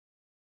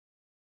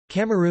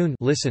Cameroon,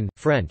 listen,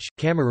 French,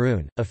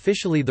 Cameroon,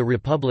 officially the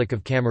Republic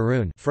of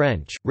Cameroon,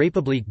 French,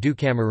 République du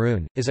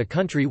Cameroun, is a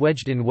country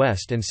wedged in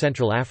West and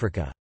Central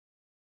Africa.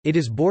 It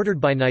is bordered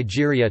by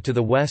Nigeria to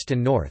the west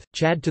and north,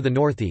 Chad to the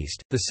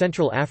northeast, the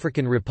Central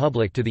African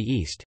Republic to the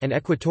east, and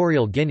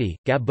Equatorial Guinea,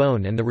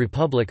 Gabon and the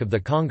Republic of the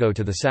Congo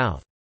to the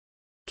south.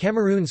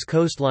 Cameroon's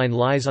coastline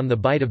lies on the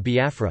Bight of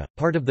Biafra,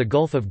 part of the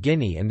Gulf of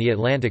Guinea and the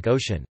Atlantic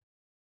Ocean.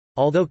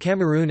 Although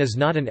Cameroon is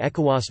not an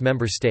ECOWAS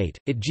member state,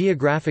 it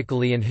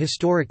geographically and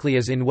historically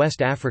is in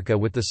West Africa,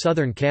 with the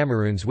southern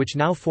Cameroons which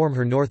now form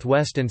her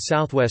northwest and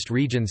southwest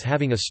regions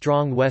having a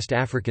strong West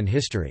African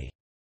history.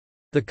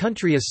 The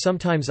country is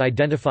sometimes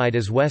identified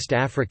as West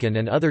African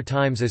and other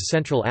times as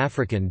Central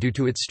African due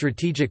to its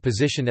strategic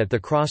position at the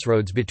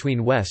crossroads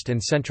between West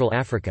and Central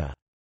Africa.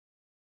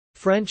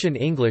 French and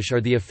English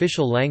are the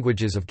official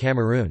languages of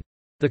Cameroon.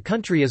 The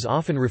country is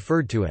often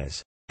referred to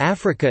as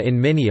Africa in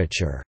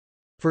miniature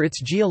for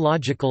its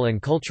geological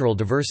and cultural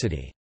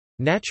diversity.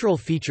 Natural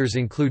features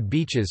include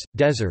beaches,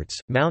 deserts,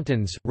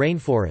 mountains,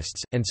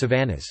 rainforests, and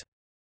savannas.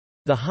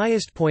 The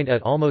highest point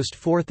at almost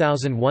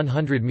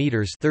 4,100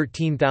 meters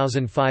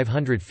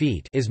 (13,500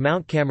 feet) is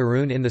Mount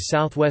Cameroon in the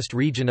southwest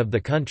region of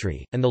the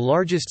country, and the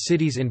largest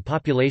cities in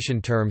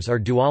population terms are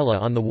Douala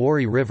on the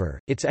Wari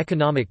River, its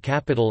economic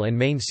capital and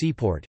main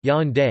seaport,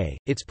 Yaoundé,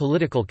 its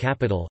political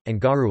capital,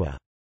 and Garoua.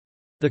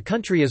 The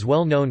country is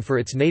well known for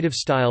its native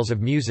styles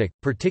of music,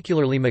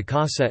 particularly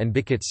Makassa and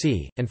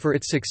Bikitsi, and for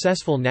its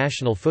successful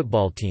national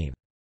football team.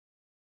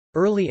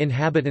 Early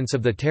inhabitants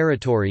of the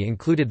territory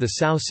included the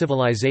Sao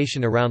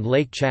civilization around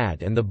Lake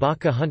Chad and the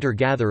Baka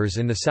hunter-gatherers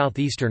in the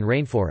southeastern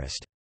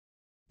rainforest.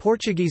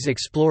 Portuguese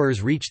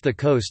explorers reached the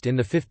coast in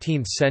the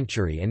 15th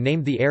century and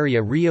named the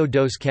area Rio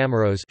dos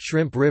Cameros,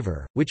 Shrimp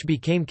River, which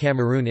became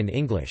Cameroon in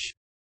English.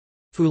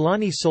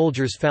 Fulani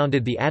soldiers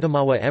founded the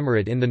Adamawa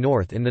Emirate in the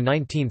north in the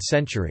 19th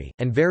century,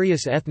 and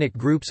various ethnic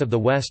groups of the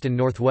west and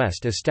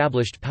northwest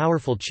established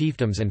powerful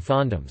chiefdoms and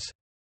fondoms.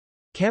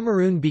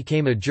 Cameroon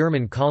became a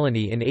German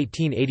colony in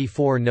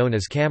 1884 known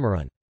as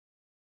Cameroon.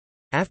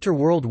 After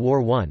World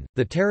War I,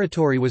 the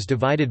territory was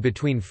divided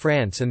between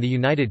France and the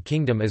United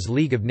Kingdom as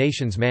League of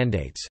Nations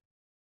mandates.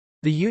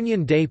 The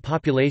Union des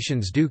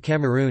Populations du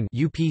Cameroun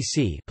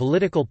 (UPC)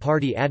 political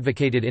party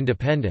advocated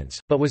independence,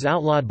 but was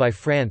outlawed by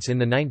France in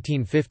the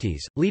 1950s,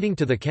 leading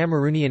to the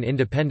Cameroonian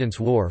Independence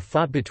War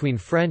fought between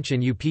French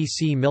and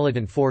UPC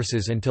militant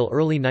forces until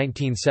early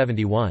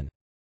 1971.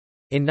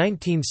 In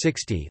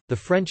 1960, the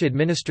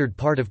French-administered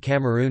part of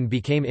Cameroon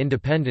became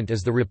independent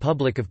as the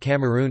Republic of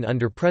Cameroon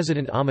under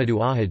President Amadou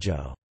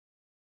Ahidjo.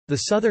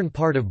 The southern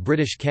part of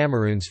British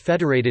Cameroons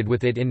federated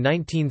with it in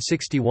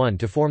 1961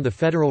 to form the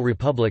Federal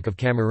Republic of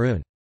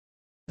Cameroon.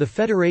 The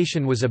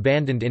federation was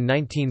abandoned in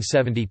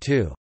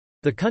 1972.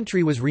 The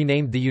country was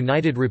renamed the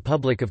United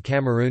Republic of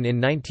Cameroon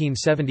in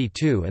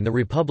 1972 and the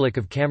Republic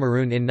of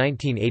Cameroon in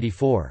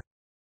 1984.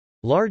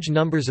 Large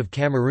numbers of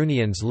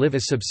Cameroonians live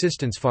as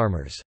subsistence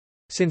farmers.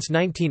 Since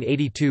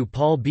 1982,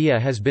 Paul Biya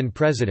has been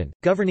president,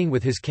 governing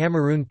with his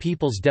Cameroon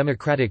People's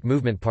Democratic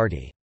Movement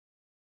Party.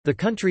 The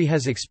country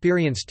has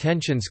experienced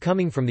tensions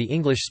coming from the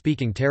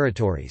English-speaking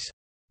territories.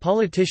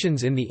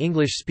 Politicians in the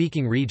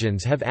English-speaking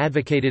regions have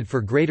advocated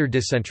for greater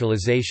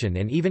decentralization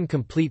and even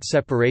complete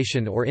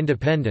separation or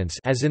independence,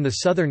 as in the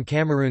Southern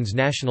Cameroon's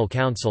National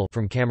Council,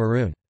 from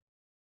Cameroon.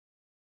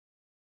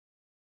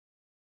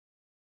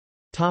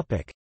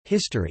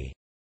 History.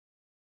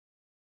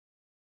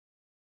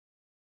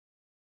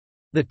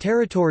 The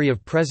territory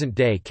of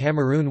present-day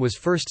Cameroon was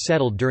first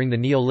settled during the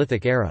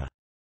Neolithic era.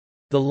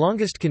 The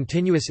longest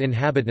continuous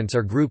inhabitants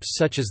are groups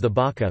such as the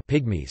Baka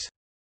pygmies.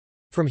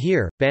 From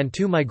here,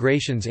 Bantu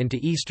migrations into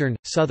eastern,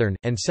 southern,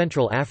 and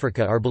central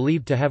Africa are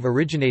believed to have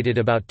originated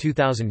about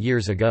 2,000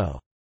 years ago.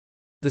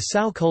 The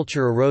Sao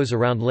culture arose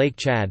around Lake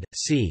Chad,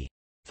 c.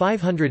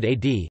 500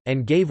 AD,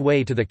 and gave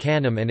way to the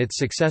Kanem and its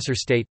successor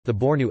state, the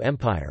Bornu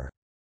Empire.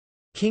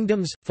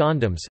 Kingdoms,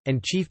 fondoms,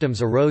 and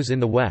chiefdoms arose in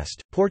the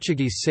west.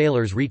 Portuguese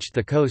sailors reached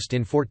the coast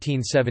in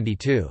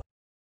 1472.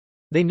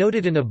 They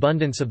noted an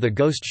abundance of the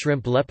ghost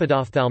shrimp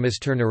Lepidophthalmus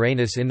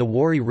turnerainus in the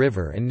Wari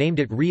River and named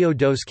it Rio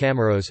dos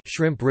Cameros,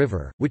 Shrimp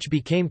River, which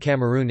became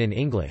Cameroon in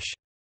English.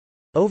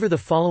 Over the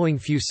following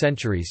few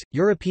centuries,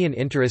 European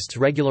interests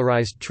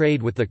regularized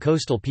trade with the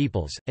coastal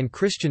peoples, and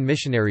Christian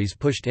missionaries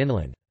pushed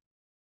inland.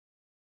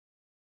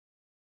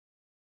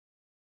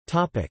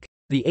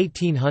 The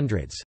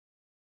 1800s.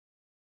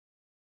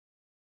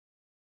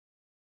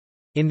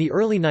 In the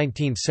early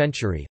 19th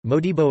century,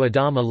 Modibo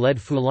Adama led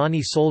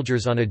Fulani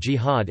soldiers on a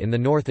jihad in the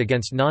north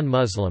against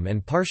non-Muslim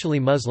and partially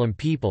Muslim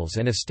peoples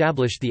and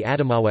established the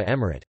Adamawa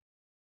Emirate.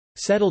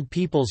 Settled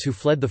peoples who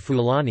fled the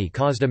Fulani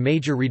caused a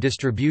major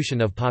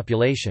redistribution of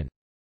population.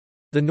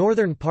 The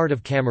northern part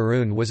of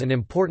Cameroon was an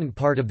important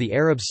part of the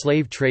Arab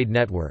slave trade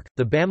network.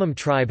 The Bamum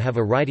tribe have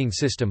a writing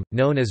system,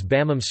 known as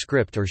Bamum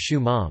script or Shu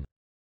Mam.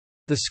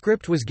 The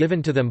script was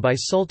given to them by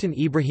Sultan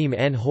Ibrahim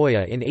N.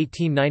 Hoya in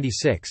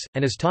 1896,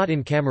 and is taught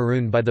in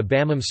Cameroon by the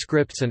Bamum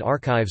Scripts and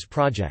Archives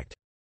Project.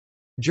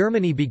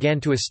 Germany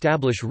began to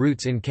establish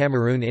roots in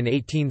Cameroon in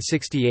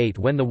 1868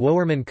 when the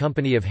Wouwerman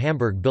Company of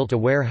Hamburg built a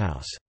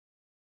warehouse.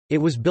 It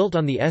was built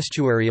on the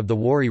estuary of the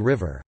Wari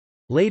River.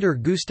 Later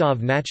Gustav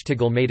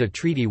Nachtigal made a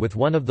treaty with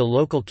one of the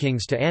local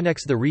kings to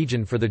annex the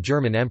region for the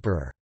German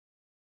emperor.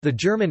 The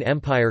German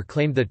Empire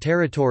claimed the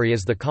territory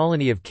as the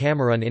colony of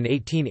Cameroon in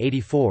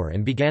 1884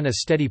 and began a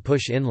steady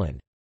push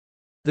inland.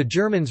 The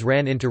Germans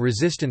ran into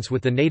resistance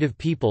with the native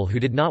people who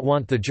did not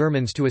want the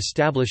Germans to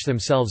establish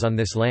themselves on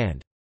this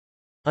land.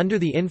 Under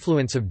the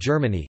influence of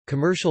Germany,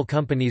 commercial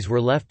companies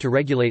were left to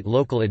regulate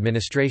local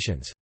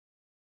administrations.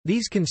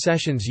 These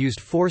concessions used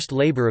forced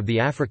labor of the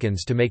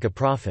Africans to make a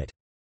profit.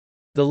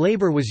 The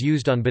labor was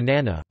used on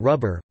banana,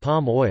 rubber,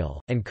 palm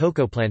oil, and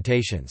cocoa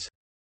plantations.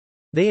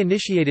 They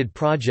initiated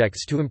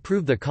projects to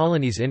improve the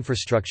colony's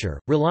infrastructure,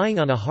 relying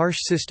on a harsh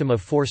system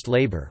of forced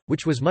labor,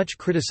 which was much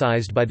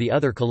criticized by the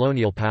other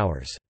colonial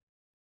powers.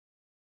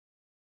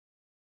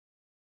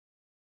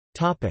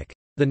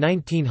 The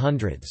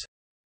 1900s.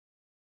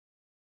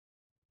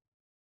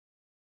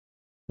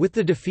 With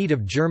the defeat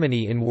of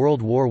Germany in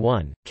World War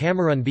I,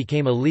 Cameroon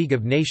became a League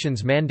of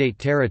Nations Mandate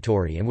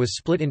territory and was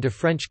split into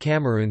French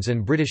Cameroons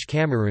and British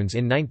Cameroons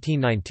in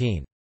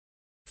 1919.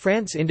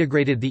 France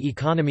integrated the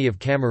economy of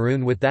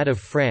Cameroon with that of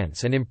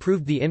France and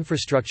improved the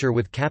infrastructure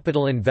with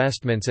capital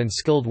investments and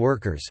skilled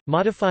workers,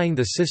 modifying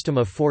the system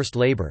of forced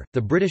labor.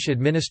 The British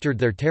administered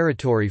their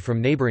territory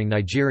from neighboring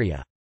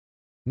Nigeria.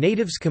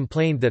 Natives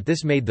complained that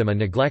this made them a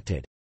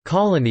neglected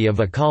colony of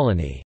a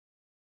colony.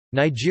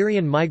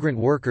 Nigerian migrant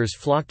workers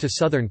flocked to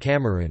southern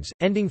Cameroons,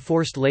 ending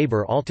forced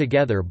labor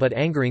altogether but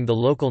angering the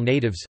local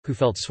natives, who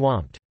felt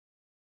swamped.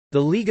 The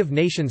League of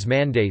Nations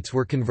mandates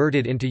were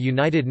converted into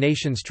United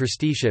Nations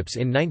trusteeships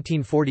in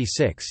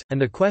 1946,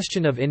 and the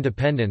question of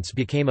independence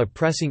became a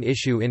pressing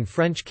issue in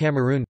French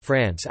Cameroon.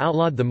 France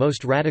outlawed the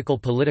most radical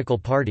political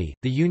party,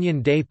 the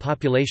Union des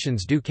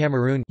Populations du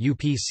Cameroun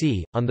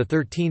 (UPC), on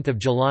 13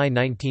 July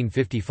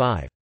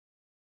 1955.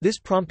 This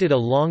prompted a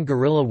long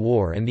guerrilla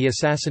war and the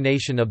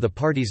assassination of the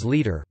party's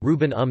leader,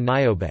 Reuben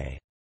Niobe.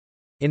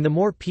 In the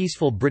more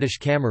peaceful British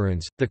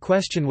Cameroons, the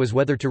question was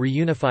whether to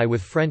reunify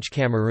with French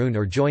Cameroon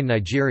or join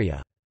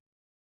Nigeria.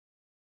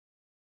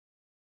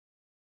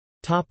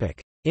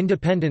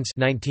 Independence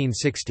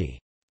 1960.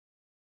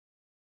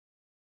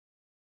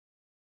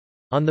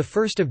 On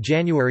 1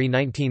 January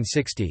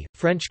 1960,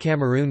 French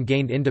Cameroon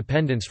gained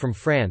independence from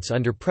France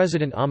under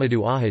President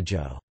Amadou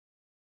Ahidjo.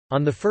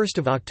 On 1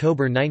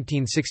 October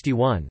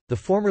 1961, the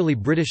formerly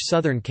British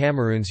Southern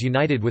Cameroons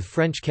united with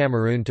French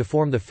Cameroon to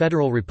form the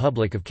Federal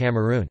Republic of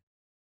Cameroon.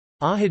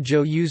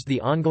 Ahidjo used the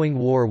ongoing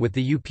war with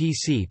the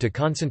UPC to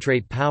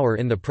concentrate power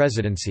in the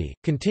presidency,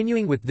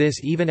 continuing with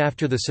this even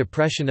after the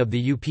suppression of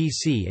the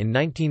UPC in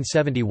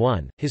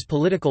 1971. His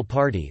political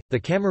party, the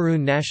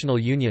Cameroon National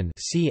Union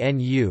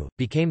 (CNU),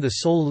 became the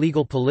sole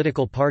legal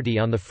political party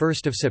on 1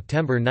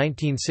 September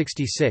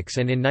 1966,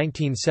 and in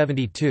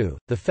 1972,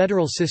 the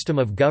federal system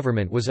of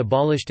government was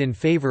abolished in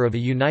favor of a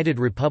united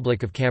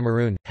Republic of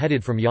Cameroon,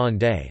 headed from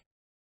Yaoundé.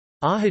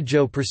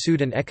 Ahidjo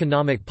pursued an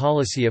economic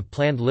policy of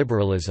planned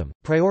liberalism,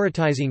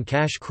 prioritizing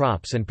cash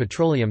crops and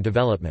petroleum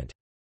development.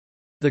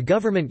 The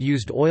government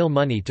used oil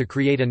money to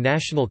create a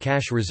national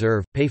cash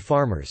reserve, pay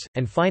farmers,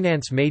 and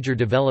finance major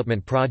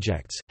development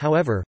projects.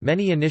 However,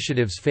 many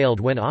initiatives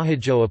failed when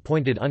Ahidjo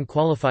appointed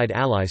unqualified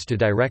allies to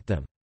direct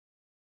them.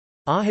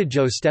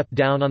 Ahidjo stepped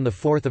down on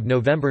 4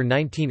 November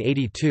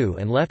 1982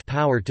 and left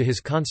power to his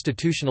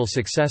constitutional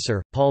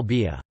successor, Paul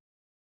Biya.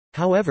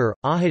 However,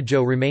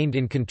 Ahidjo remained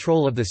in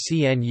control of the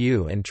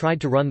CNU and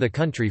tried to run the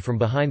country from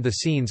behind the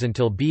scenes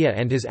until Biya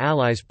and his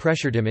allies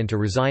pressured him into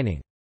resigning.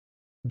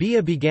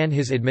 Biya began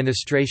his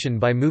administration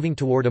by moving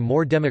toward a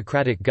more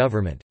democratic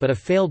government, but a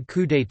failed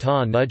coup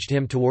d'état nudged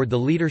him toward the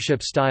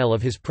leadership style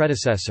of his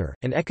predecessor.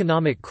 An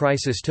economic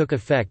crisis took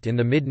effect in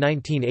the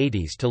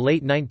mid-1980s to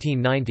late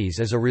 1990s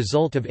as a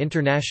result of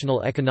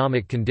international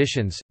economic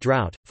conditions,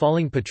 drought,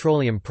 falling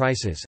petroleum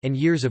prices, and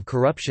years of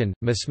corruption,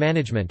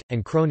 mismanagement,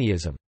 and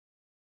cronyism.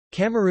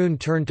 Cameroon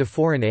turned to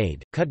foreign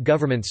aid, cut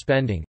government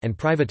spending, and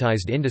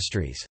privatized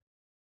industries.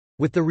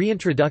 With the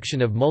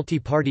reintroduction of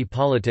multi-party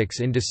politics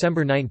in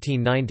December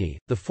 1990,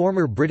 the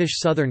former British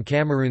Southern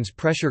Cameroon's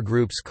pressure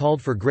groups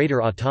called for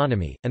greater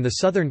autonomy, and the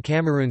Southern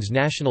Cameroon's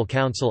National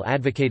Council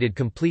advocated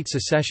complete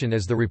secession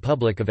as the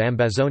Republic of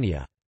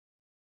Ambazonia.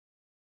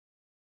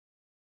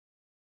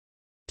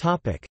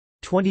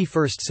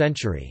 21st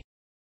century.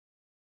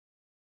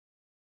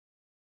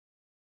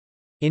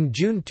 In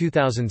June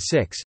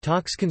 2006,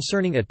 talks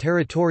concerning a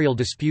territorial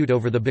dispute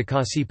over the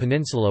Bakassi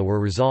Peninsula were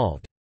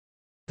resolved.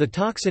 The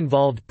talks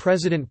involved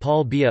President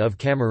Paul Biya of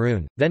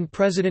Cameroon, then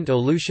President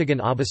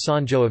Olusegun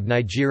Obasanjo of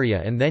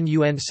Nigeria and then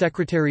UN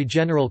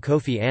Secretary-General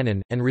Kofi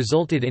Annan, and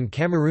resulted in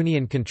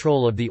Cameroonian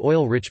control of the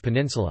oil-rich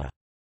peninsula.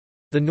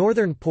 The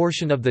northern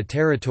portion of the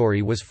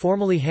territory was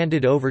formally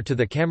handed over to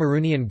the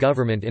Cameroonian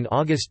government in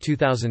August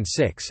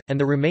 2006, and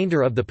the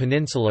remainder of the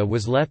peninsula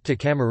was left to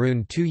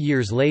Cameroon 2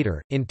 years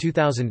later, in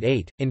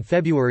 2008. In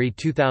February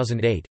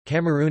 2008,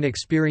 Cameroon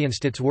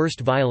experienced its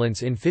worst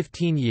violence in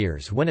 15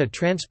 years when a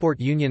transport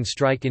union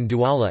strike in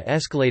Douala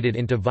escalated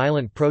into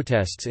violent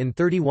protests in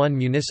 31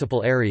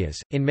 municipal areas.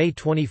 In May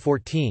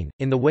 2014,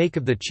 in the wake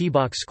of the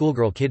Chibok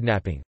schoolgirl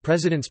kidnapping,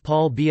 Presidents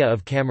Paul Biya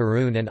of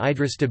Cameroon and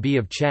Idriss Déby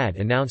of Chad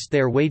announced they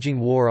are waging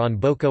war on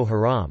Boko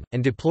Haram,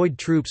 and deployed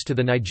troops to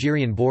the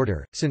Nigerian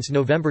border. Since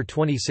November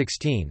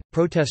 2016,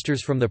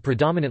 protesters from the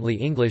predominantly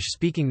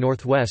English-speaking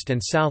northwest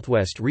and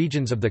southwest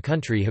regions of the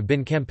country have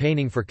been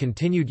campaigning for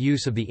continued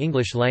use of the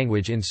English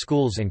language in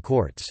schools and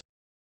courts.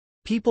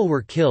 People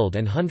were killed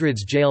and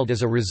hundreds jailed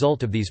as a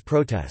result of these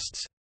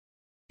protests.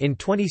 In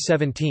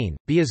 2017,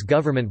 Biya's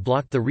government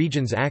blocked the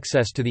region's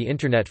access to the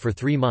Internet for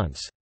 3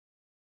 months.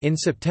 In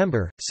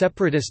September,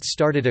 separatists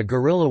started a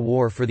guerrilla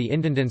war for the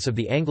independence of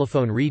the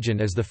Anglophone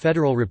region as the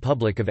Federal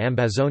Republic of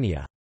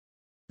Ambazonia.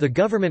 The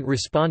government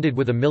responded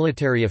with a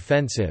military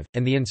offensive,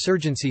 and the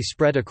insurgency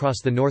spread across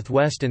the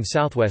northwest and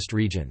southwest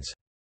regions.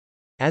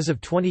 As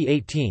of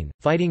 2018,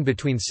 fighting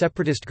between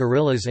separatist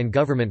guerrillas and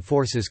government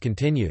forces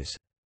continues.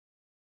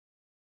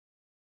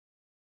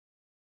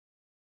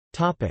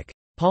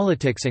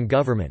 Politics and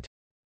government.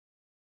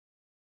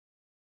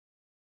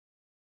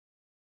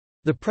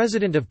 The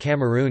President of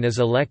Cameroon is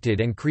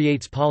elected and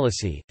creates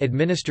policy,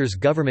 administers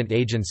government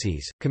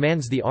agencies,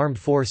 commands the armed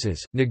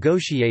forces,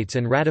 negotiates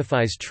and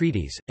ratifies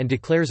treaties, and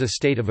declares a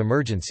state of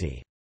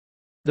emergency.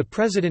 The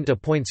President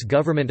appoints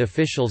government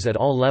officials at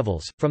all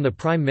levels, from the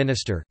Prime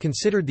Minister,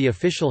 considered the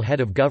official head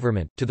of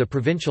government, to the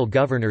provincial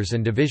governors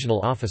and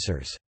divisional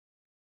officers.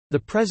 The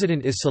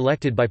President is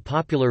selected by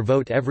popular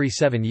vote every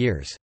 7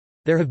 years.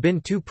 There have been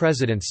 2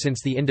 presidents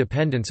since the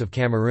independence of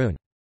Cameroon.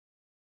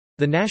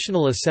 The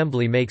National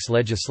Assembly makes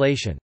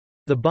legislation.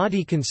 The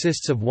body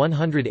consists of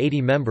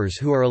 180 members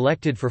who are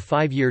elected for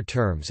 5-year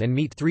terms and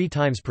meet 3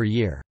 times per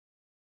year.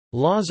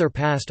 Laws are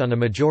passed on a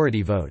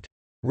majority vote.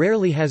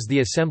 Rarely has the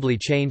Assembly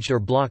changed or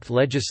blocked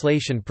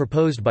legislation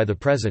proposed by the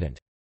President.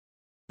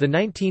 The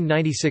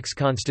 1996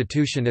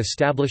 Constitution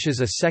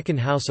establishes a second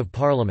House of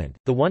Parliament.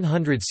 The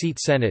 100-seat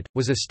Senate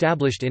was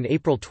established in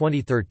April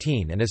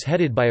 2013 and is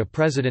headed by a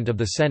President of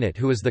the Senate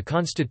who is the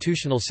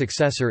constitutional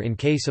successor in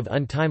case of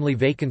untimely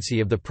vacancy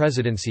of the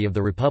Presidency of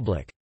the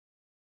Republic.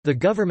 The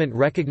government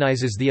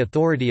recognizes the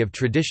authority of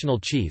traditional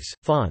chiefs,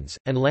 Fons,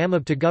 and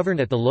Lamab to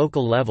govern at the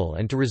local level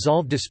and to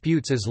resolve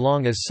disputes as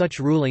long as such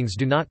rulings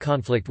do not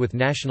conflict with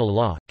national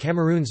law.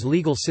 Cameroon's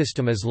legal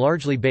system is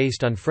largely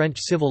based on French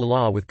civil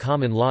law with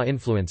common law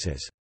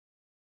influences.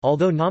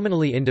 Although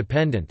nominally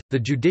independent, the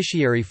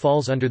judiciary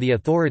falls under the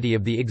authority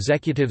of the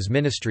executive's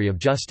Ministry of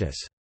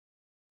Justice.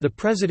 The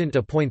President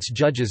appoints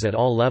judges at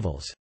all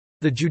levels.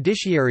 The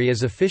judiciary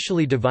is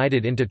officially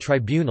divided into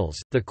tribunals,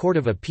 the Court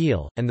of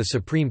Appeal, and the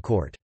Supreme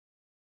Court.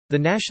 The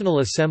National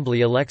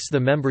Assembly elects the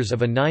members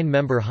of a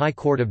 9-member High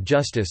Court of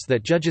Justice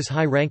that judges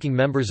high-ranking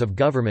members of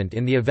government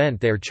in the event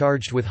they are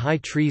charged with high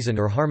treason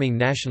or harming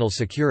national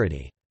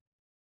security.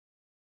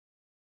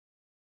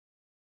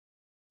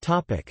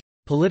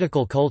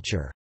 Political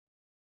culture.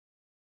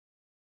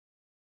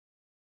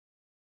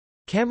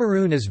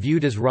 Cameroon is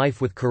viewed as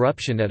rife with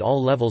corruption at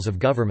all levels of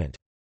government.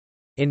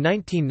 In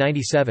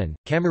 1997,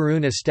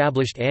 Cameroon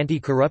established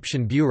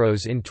anti-corruption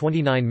bureaus in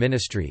 29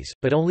 ministries,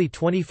 but only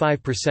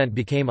 25%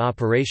 became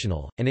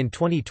operational, and in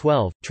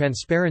 2012,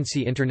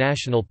 Transparency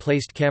International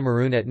placed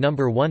Cameroon at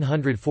number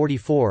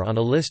 144 on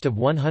a list of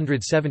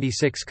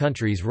 176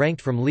 countries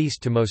ranked from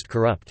least to most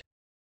corrupt.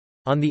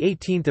 On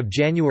 18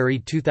 January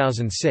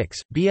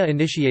 2006, Biya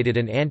initiated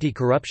an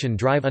anti-corruption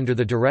drive under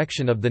the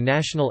direction of the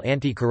National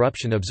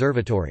Anti-Corruption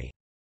Observatory.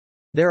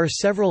 There are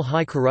several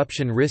high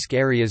corruption risk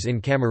areas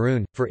in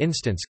Cameroon, for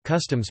instance,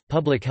 customs,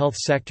 public health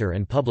sector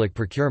and public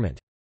procurement.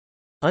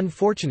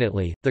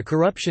 Unfortunately, the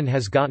corruption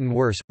has gotten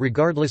worse,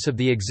 regardless of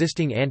the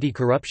existing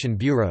anti-corruption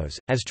bureaus,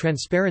 as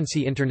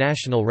Transparency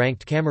International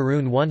ranked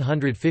Cameroon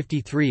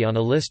 153 on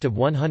a list of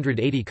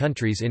 180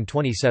 countries in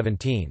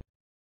 2017.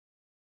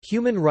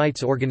 Human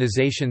rights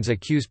organizations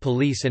accuse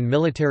police and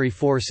military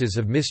forces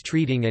of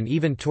mistreating and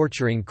even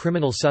torturing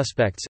criminal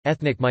suspects,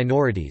 ethnic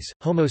minorities,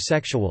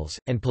 homosexuals,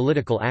 and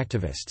political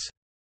activists.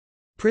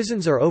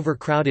 Prisons are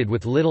overcrowded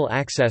with little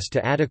access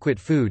to adequate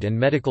food and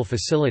medical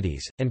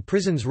facilities, and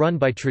prisons run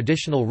by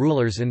traditional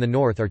rulers in the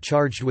north are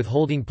charged with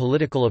holding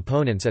political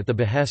opponents at the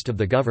behest of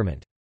the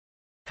government.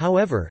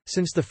 However,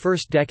 since the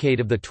first decade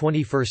of the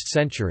 21st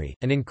century,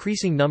 an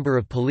increasing number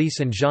of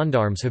police and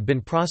gendarmes have been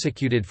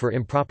prosecuted for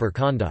improper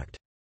conduct.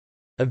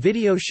 A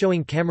video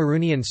showing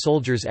Cameroonian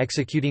soldiers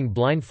executing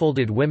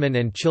blindfolded women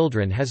and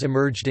children has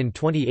emerged in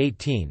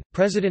 2018.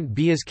 President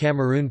Biya's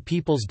Cameroon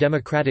People's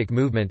Democratic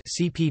Movement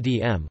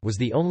 (CPDM) was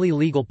the only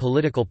legal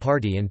political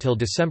party until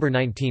December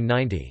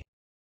 1990.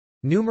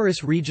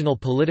 Numerous regional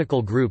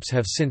political groups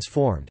have since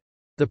formed.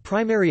 The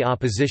primary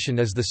opposition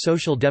is the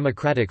Social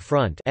Democratic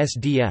Front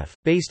 (SDF),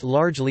 based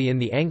largely in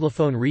the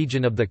Anglophone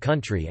region of the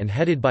country and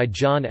headed by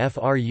John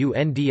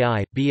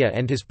Frundi. Biya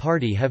and his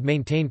party have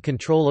maintained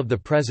control of the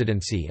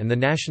presidency and the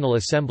National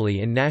Assembly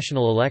in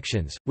national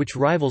elections, which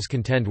rivals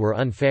contend were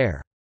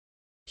unfair.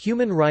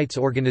 Human rights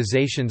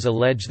organizations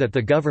allege that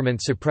the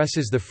government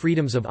suppresses the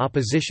freedoms of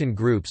opposition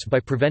groups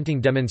by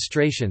preventing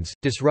demonstrations,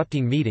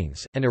 disrupting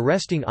meetings, and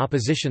arresting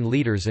opposition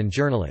leaders and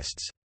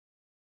journalists.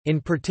 In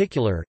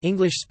particular,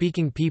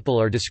 English-speaking people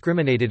are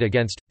discriminated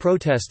against.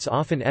 Protests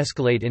often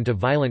escalate into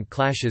violent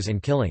clashes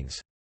and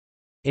killings.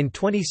 In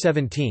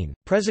 2017,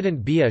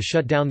 President Biya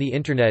shut down the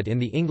Internet in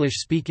the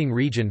English-speaking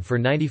region for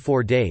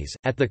 94 days,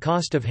 at the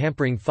cost of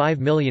hampering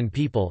 5 million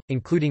people,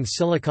 including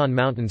Silicon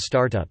Mountain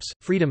startups.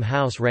 Freedom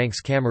House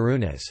ranks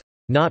Cameroon as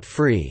not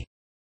free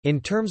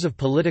in terms of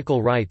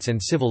political rights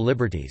and civil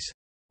liberties.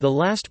 The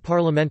last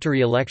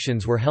parliamentary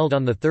elections were held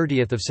on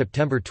 30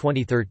 September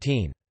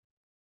 2013.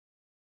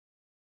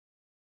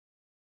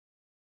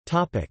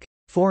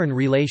 Foreign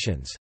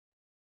relations.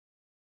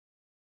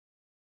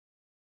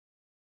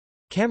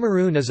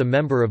 Cameroon is a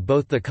member of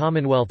both the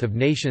Commonwealth of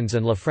Nations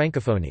and La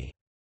Francophonie.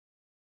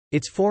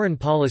 Its foreign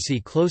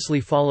policy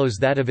closely follows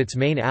that of its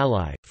main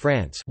ally,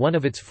 France, one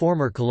of its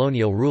former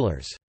colonial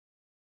rulers.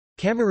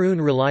 Cameroon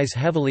relies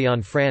heavily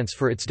on France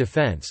for its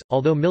defense,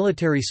 although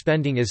military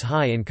spending is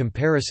high in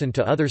comparison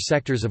to other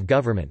sectors of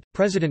government.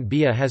 President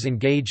Biya has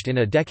engaged in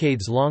a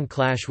decades-long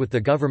clash with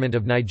the government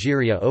of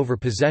Nigeria over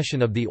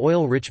possession of the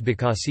oil-rich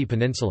Bakassi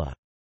Peninsula.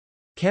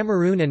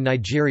 Cameroon and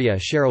Nigeria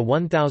share a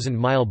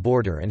 1,000-mile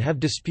border and have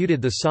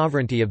disputed the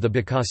sovereignty of the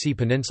Bakassi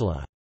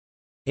Peninsula.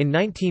 In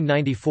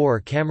 1994,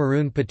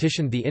 Cameroon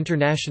petitioned the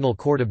International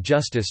Court of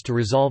Justice to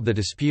resolve the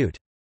dispute.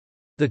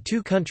 The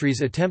two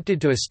countries attempted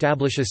to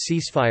establish a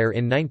ceasefire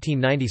in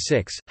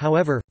 1996,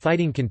 however,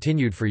 fighting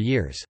continued for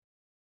years.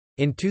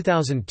 In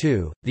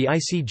 2002, the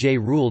ICJ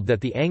ruled that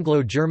the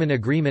Anglo-German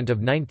Agreement of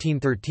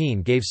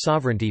 1913 gave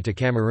sovereignty to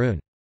Cameroon.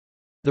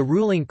 The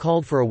ruling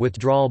called for a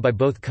withdrawal by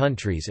both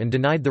countries and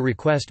denied the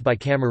request by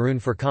Cameroon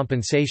for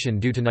compensation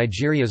due to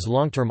Nigeria's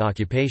long-term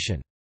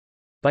occupation.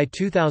 By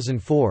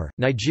 2004,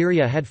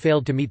 Nigeria had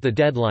failed to meet the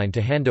deadline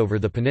to hand over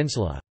the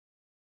peninsula.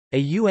 A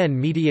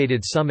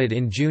UN-mediated summit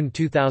in June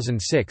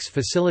 2006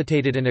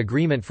 facilitated an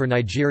agreement for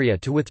Nigeria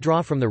to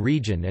withdraw from the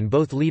region, and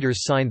both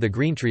leaders signed the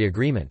Greentree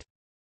Agreement.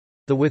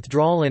 The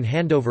withdrawal and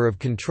handover of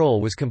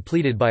control was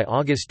completed by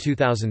August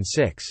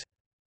 2006.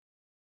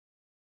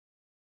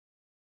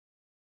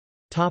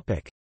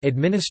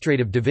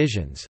 Administrative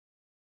divisions.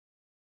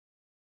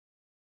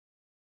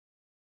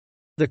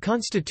 The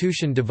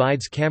constitution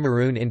divides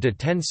Cameroon into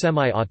 10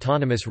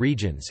 semi-autonomous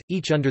regions,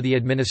 each under the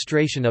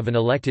administration of an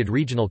elected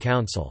regional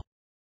council.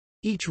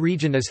 Each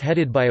region is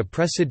headed by a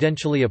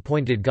presidentially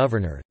appointed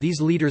governor.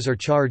 These leaders are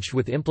charged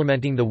with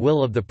implementing the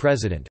will of the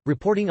president,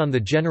 reporting on the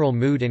general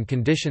mood and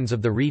conditions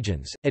of the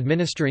regions,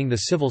 administering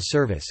the civil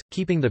service,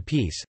 keeping the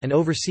peace, and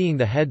overseeing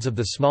the heads of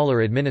the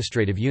smaller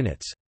administrative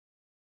units.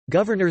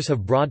 Governors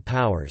have broad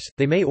powers.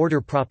 They may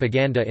order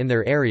propaganda in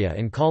their area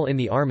and call in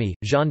the army,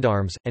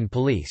 gendarmes, and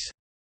police.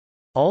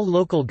 All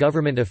local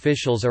government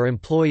officials are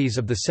employees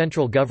of the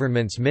central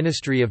government's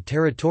Ministry of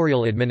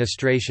Territorial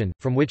Administration,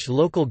 from which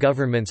local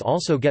governments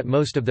also get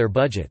most of their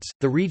budgets.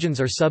 The regions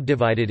are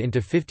subdivided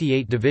into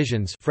 58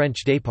 divisions,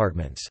 French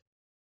départements.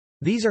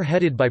 These are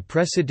headed by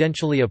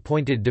presidentially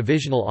appointed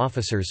divisional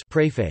officers,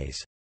 préfets.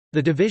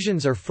 The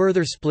divisions are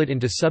further split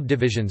into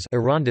subdivisions,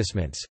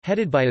 arrondissements,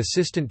 headed by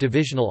assistant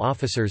divisional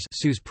officers,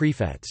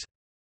 sous-préfets.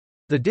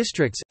 The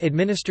districts,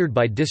 administered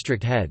by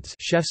district heads,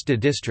 chefs de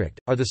district,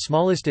 are the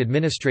smallest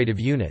administrative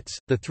units.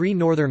 The three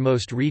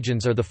northernmost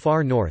regions are the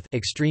far north,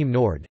 extreme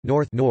nord,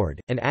 north,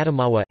 and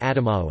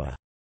Adamawa.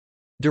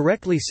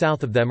 Directly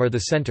south of them are the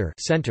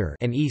center,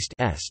 and east,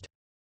 est.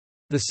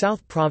 The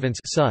South Province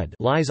Sud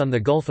lies on the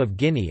Gulf of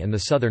Guinea and the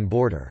southern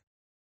border.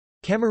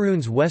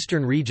 Cameroon's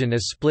western region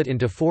is split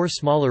into four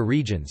smaller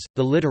regions.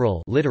 The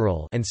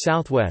littoral and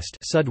southwest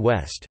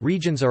Sud-West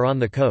regions are on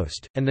the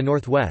coast, and the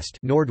northwest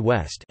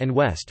Nord-West and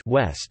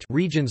west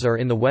regions are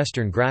in the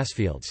western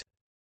grassfields.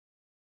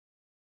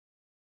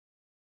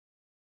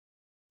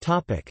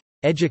 Topic: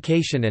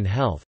 Education and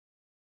health.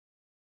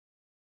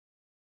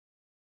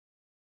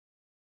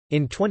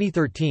 In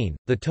 2013,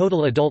 the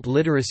total adult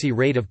literacy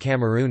rate of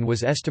Cameroon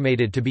was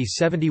estimated to be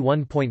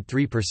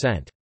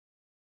 71.3%.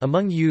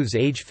 Among youths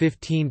age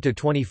 15 to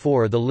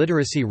 24, the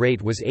literacy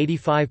rate was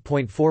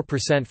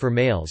 85.4% for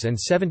males and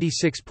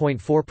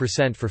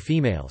 76.4% for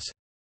females.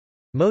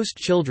 Most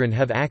children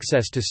have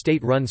access to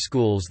state-run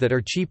schools that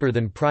are cheaper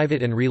than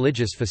private and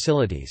religious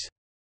facilities.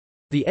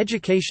 The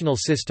educational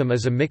system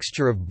is a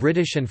mixture of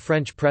British and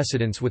French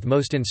precedents, with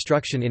most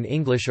instruction in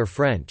English or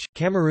French.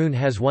 Cameroon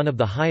has one of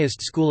the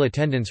highest school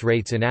attendance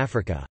rates in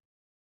Africa.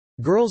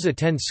 Girls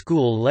attend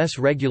school less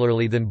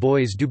regularly than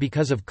boys do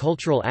because of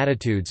cultural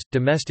attitudes,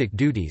 domestic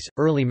duties,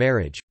 early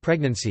marriage,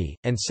 pregnancy,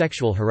 and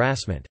sexual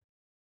harassment.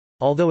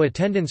 Although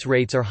attendance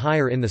rates are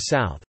higher in the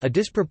south, a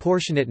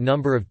disproportionate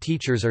number of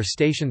teachers are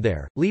stationed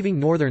there, leaving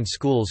northern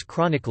schools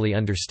chronically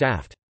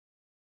understaffed.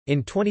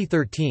 In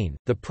 2013,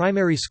 the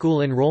primary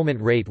school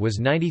enrollment rate was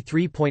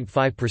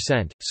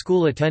 93.5%.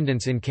 School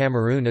attendance in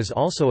Cameroon is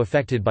also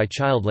affected by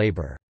child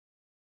labor.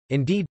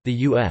 Indeed, the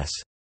U.S.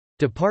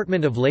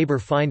 Department of Labor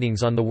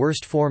findings on the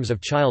worst forms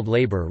of child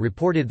labor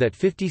reported that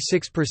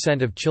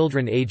 56% of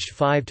children aged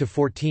 5 to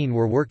 14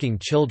 were working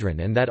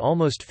children and that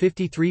almost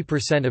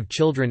 53% of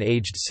children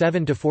aged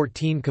 7 to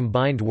 14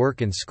 combined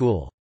work and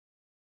school.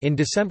 In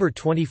December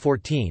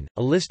 2014,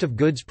 a list of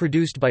goods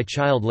produced by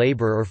child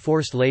labor or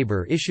forced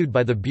labor issued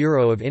by the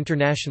Bureau of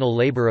International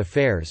Labour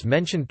Affairs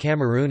mentioned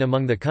Cameroon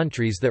among the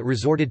countries that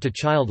resorted to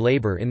child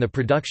labor in the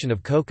production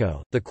of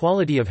cocoa. The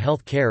quality of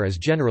health care is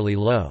generally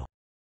low.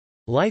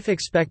 Life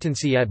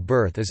expectancy at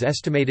birth is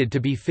estimated to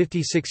be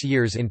 56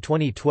 years in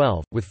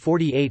 2012, with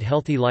 48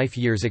 healthy life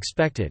years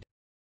expected.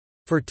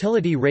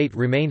 Fertility rate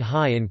remain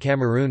high in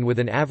Cameroon with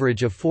an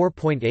average of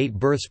 4.8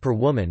 births per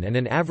woman and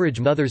an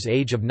average mother's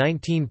age of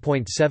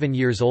 19.7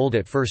 years old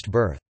at first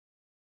birth.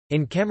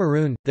 In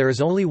Cameroon, there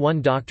is only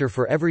one doctor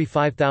for every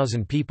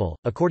 5,000 people,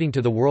 according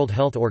to the World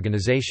Health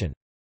Organization.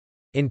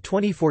 In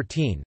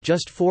 2014,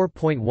 just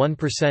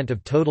 4.1%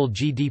 of total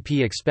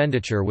GDP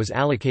expenditure was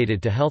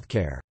allocated to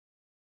healthcare.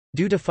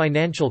 Due to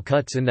financial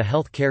cuts in the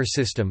health care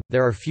system,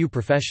 there are few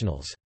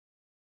professionals.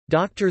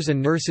 Doctors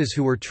and nurses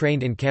who were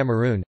trained in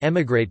Cameroon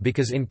emigrate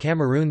because in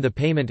Cameroon the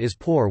payment is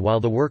poor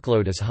while the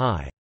workload is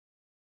high.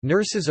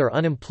 Nurses are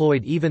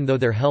unemployed even though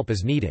their help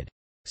is needed.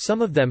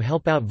 Some of them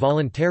help out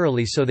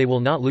voluntarily so they will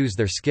not lose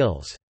their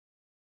skills.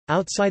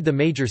 Outside the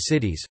major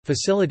cities,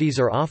 facilities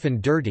are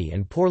often dirty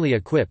and poorly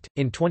equipped.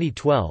 In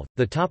 2012,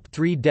 the top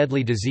 3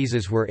 deadly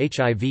diseases were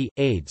HIV,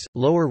 AIDS,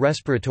 lower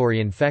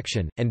respiratory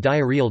infection, and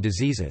diarrheal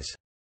diseases.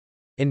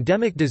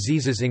 Endemic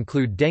diseases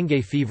include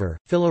dengue fever,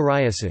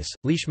 filariasis,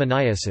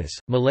 leishmaniasis,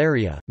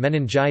 malaria,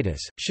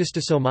 meningitis,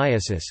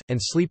 schistosomiasis, and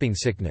sleeping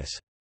sickness.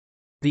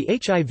 The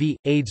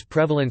HIV/AIDS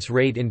prevalence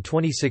rate in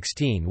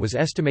 2016 was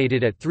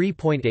estimated at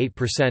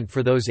 3.8%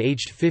 for those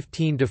aged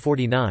 15 to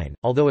 49,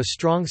 although a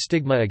strong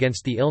stigma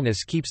against the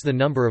illness keeps the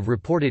number of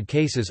reported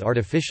cases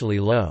artificially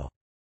low.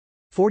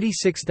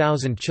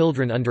 46,000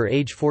 children under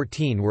age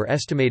 14 were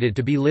estimated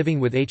to be living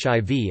with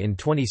HIV in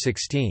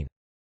 2016.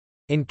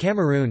 In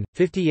Cameroon,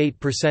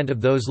 58%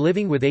 of those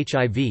living with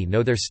HIV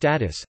know their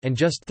status, and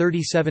just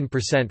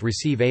 37%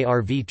 receive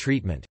ARV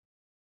treatment.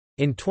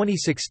 In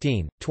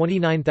 2016,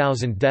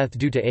 29,000 deaths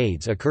due to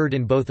AIDS occurred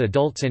in both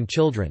adults and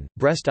children.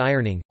 Breast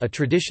ironing, a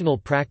traditional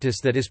practice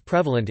that is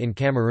prevalent in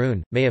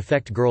Cameroon, may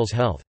affect girls'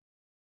 health.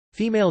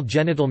 Female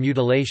genital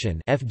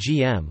mutilation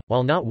 (FGM),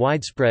 while not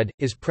widespread,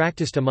 is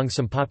practiced among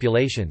some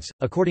populations.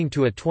 According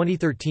to a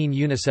 2013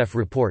 UNICEF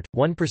report,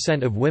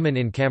 1% of women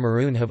in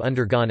Cameroon have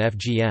undergone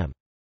FGM.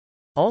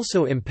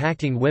 Also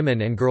impacting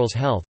women and girls'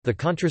 health, the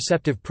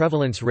contraceptive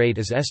prevalence rate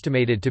is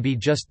estimated to be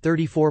just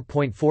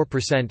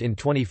 34.4% in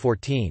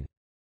 2014.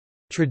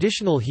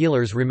 Traditional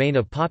healers remain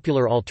a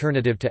popular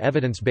alternative to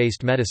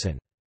evidence-based medicine.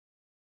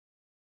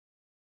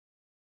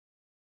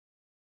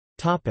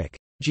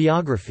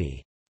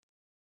 Geography.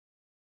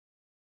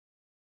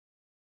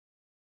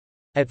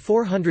 At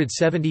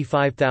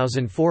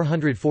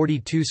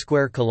 475,442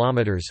 square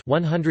kilometers,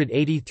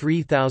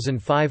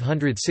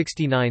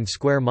 183,569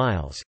 square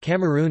miles,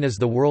 Cameroon is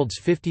the world's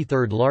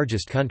 53rd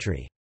largest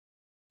country.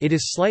 It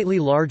is slightly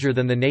larger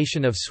than the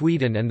nation of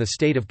Sweden and the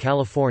state of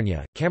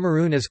California.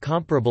 Cameroon is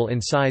comparable in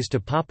size to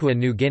Papua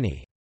New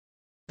Guinea.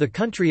 The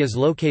country is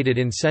located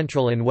in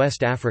Central and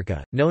West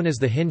Africa, known as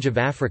the Hinge of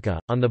Africa,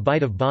 on the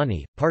Bight of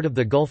Bonny, part of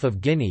the Gulf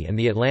of Guinea and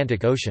the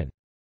Atlantic Ocean.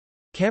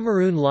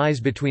 Cameroon lies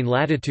between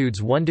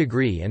latitudes 1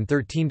 degree and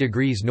 13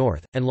 degrees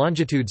north, and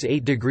longitudes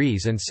 8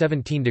 degrees and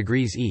 17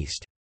 degrees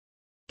east.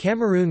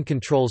 Cameroon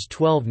controls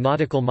 12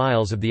 nautical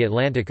miles of the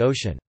Atlantic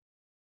Ocean.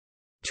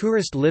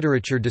 Tourist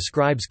literature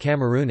describes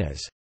Cameroon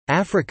as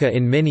Africa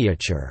in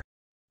miniature,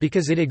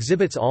 because it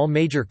exhibits all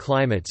major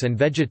climates and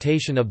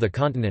vegetation of the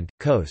continent,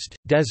 coast,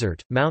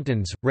 desert,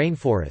 mountains,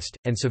 rainforest,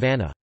 and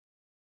savanna.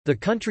 The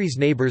country's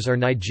neighbors are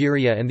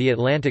Nigeria and the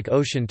Atlantic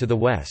Ocean to the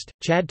west,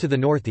 Chad to the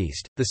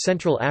northeast, the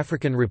Central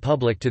African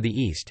Republic to the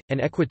east,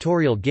 and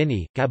Equatorial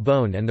Guinea,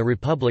 Gabon and the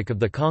Republic of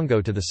the Congo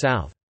to the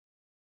south.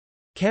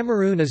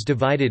 Cameroon is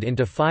divided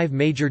into 5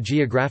 major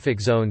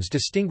geographic zones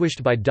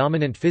distinguished by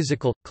dominant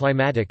physical,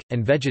 climatic,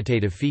 and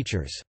vegetative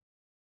features.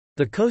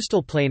 The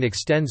coastal plain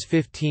extends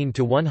 15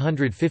 to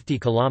 150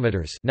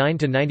 kilometers (9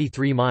 to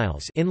 93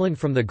 miles) inland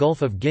from the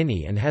Gulf of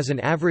Guinea and has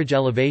an average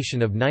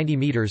elevation of 90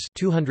 meters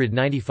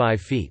 (295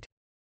 feet).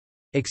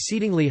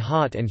 Exceedingly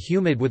hot and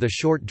humid with a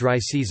short dry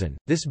season,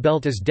 this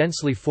belt is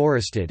densely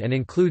forested and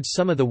includes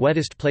some of the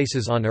wettest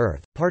places on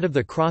Earth. Part of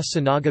the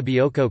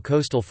Cross-Sanaga-Bioko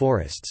coastal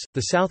forests,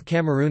 the South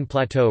Cameroon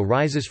Plateau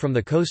rises from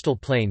the coastal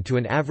plain to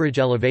an average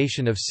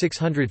elevation of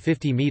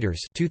 650 meters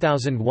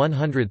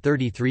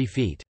 (2,133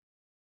 feet).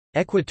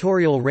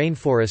 Equatorial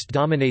rainforest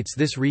dominates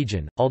this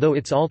region, although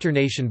its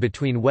alternation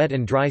between wet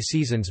and dry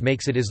seasons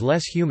makes it is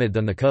less humid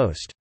than the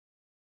coast.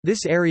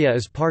 This area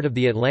is part of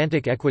the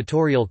Atlantic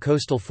Equatorial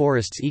Coastal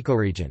Forests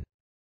ecoregion.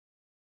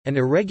 An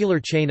irregular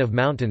chain of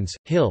mountains,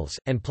 hills,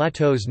 and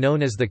plateaus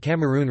known as the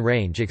Cameroon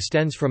Range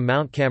extends from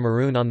Mount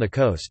Cameroon on the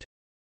coast,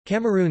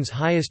 Cameroon's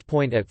highest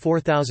point at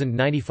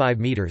 4,095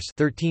 metres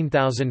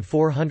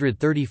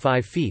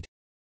 (13,435 feet),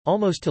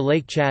 almost to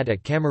Lake Chad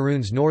at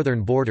Cameroon's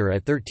northern border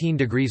at 13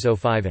 degrees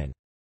 05 N.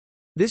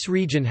 This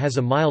region has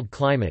a mild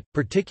climate,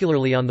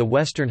 particularly on the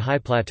western high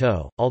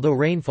plateau, although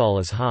rainfall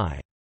is high.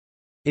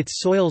 Its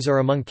soils are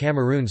among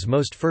Cameroon's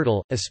most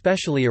fertile,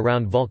 especially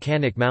around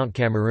volcanic Mount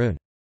Cameroon.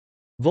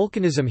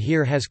 Volcanism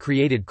here has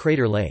created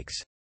crater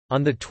lakes.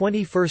 On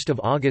 21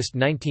 August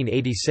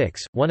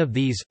 1986, one of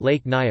these,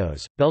 Lake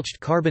Nyos, belched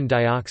carbon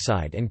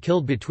dioxide and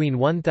killed between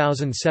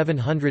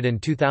 1,700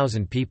 and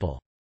 2,000 people.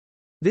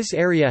 This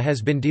area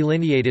has been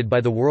delineated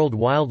by the World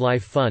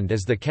Wildlife Fund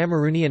as the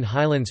Cameroonian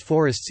Highlands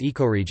Forests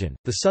ecoregion.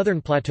 The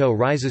southern plateau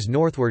rises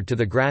northward to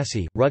the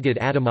grassy, rugged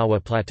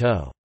Adamawa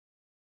Plateau.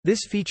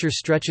 This feature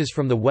stretches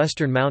from the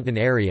western mountain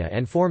area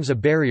and forms a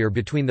barrier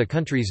between the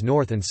country's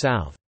north and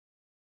south.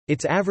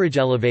 Its average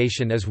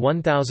elevation is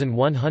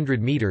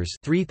 1,100 meters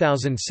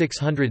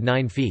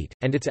 (3,609 feet),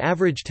 and its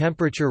average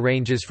temperature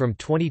ranges from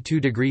 22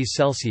 degrees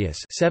Celsius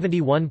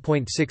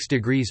 (71.6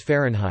 degrees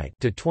Fahrenheit)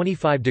 to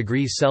 25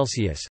 degrees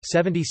Celsius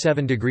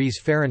 (77 degrees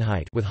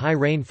Fahrenheit), with high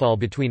rainfall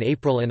between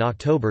April and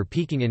October,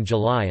 peaking in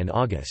July and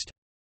August.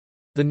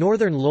 The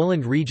northern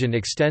lowland region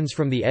extends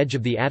from the edge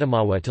of the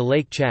Adamawa to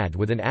Lake Chad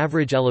with an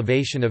average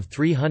elevation of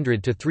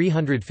 300 to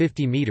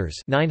 350 meters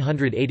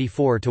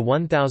 (984 to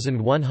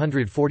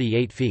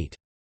 1,148 feet).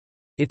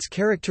 Its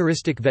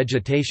characteristic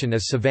vegetation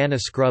is savanna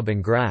scrub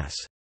and grass.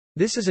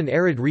 This is an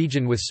arid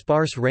region with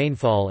sparse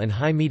rainfall and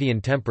high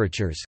median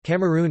temperatures.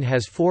 Cameroon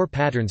has 4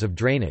 patterns of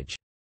drainage.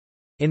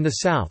 In the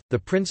south, the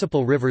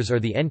principal rivers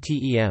are the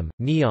Ntem,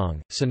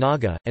 Niang,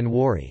 Sanaga, and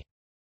Wari.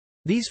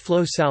 These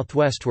flow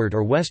southwestward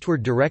or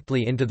westward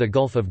directly into the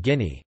Gulf of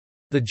Guinea.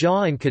 The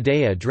Dja and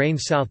Kadea drain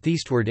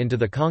southeastward into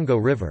the Congo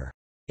River.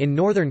 In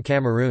northern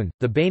Cameroon,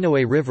 the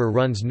Benoué River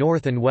runs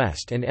north and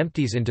west and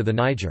empties into the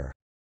Niger.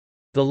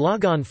 The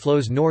Lagon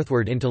flows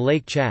northward into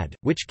Lake Chad,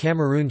 which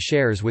Cameroon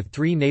shares with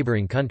 3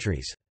 neighboring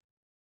countries.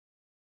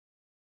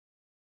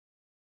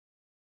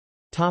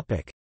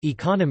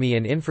 Economy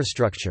and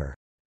infrastructure.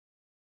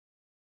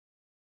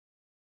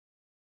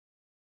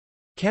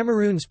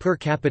 Cameroon's per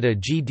capita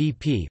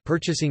GDP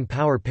purchasing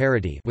power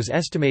parity was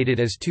estimated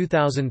as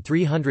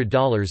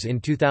 $2,300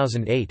 in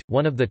 2008,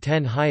 one of the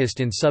 10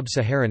 highest in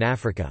sub-Saharan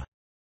Africa.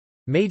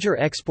 Major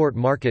export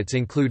markets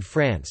include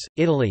France,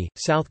 Italy,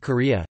 South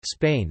Korea,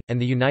 Spain,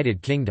 and the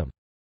United Kingdom.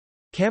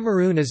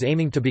 Cameroon is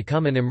aiming to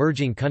become an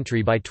emerging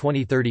country by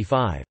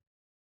 2035.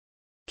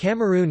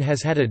 Cameroon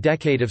has had a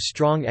decade of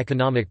strong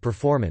economic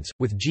performance,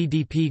 with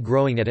GDP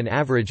growing at an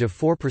average of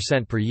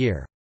 4% per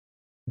year.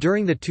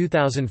 During the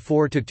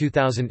 2004 to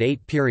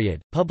 2008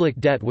 period, public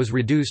debt was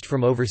reduced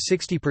from over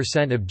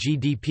 60% of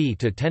GDP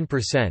to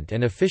 10%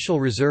 and official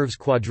reserves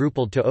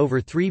quadrupled to over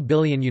 $3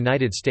 billion.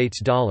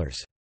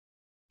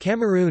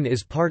 Cameroon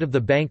is part of the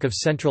Bank of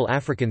Central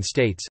African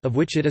States, of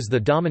which it is the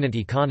dominant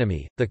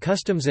economy, the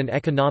Customs and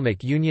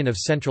Economic Union of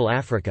Central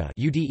Africa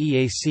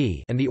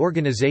 (UDEAC), and the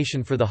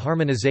Organization for the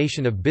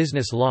Harmonization of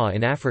Business Law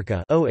in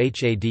Africa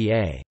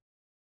 (OHADA).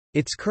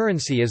 Its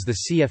currency is the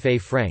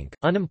CFA franc.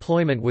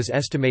 Unemployment was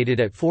estimated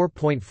at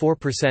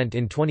 4.4%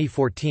 in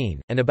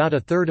 2014, and about a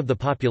third of the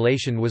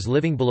population was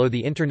living below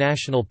the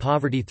international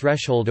poverty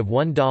threshold of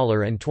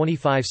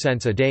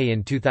 $1.25 a day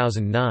in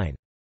 2009.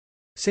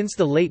 Since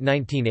the late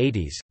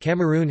 1980s,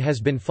 Cameroon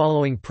has been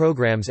following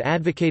programs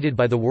advocated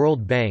by the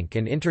World Bank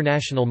and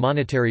International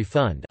Monetary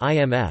Fund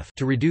 (IMF)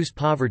 to reduce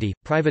poverty,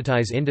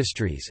 privatize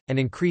industries, and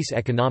increase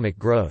economic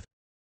growth.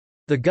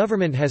 The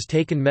government has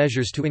taken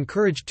measures to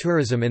encourage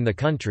tourism in the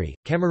country.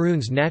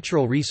 Cameroon's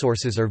natural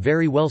resources are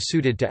very well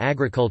suited to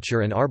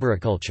agriculture and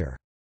arboriculture.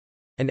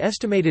 An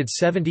estimated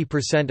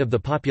 70% of the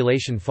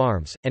population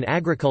farms, and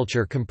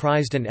agriculture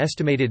comprised an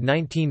estimated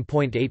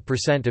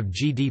 19.8% of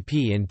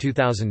GDP in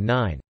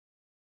 2009.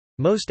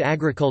 Most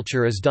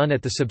agriculture is done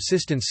at the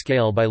subsistence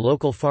scale by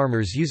local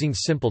farmers using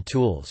simple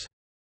tools.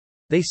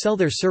 They sell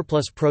their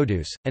surplus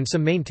produce, and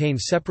some maintain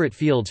separate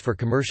fields for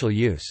commercial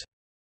use.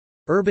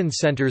 Urban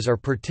centers are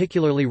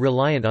particularly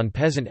reliant on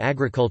peasant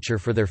agriculture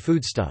for their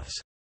foodstuffs.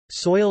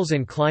 Soils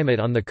and climate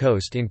on the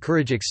coast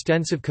encourage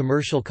extensive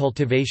commercial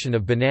cultivation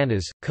of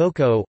bananas,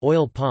 cocoa,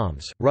 oil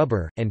palms,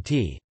 rubber, and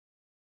tea.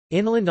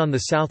 Inland on the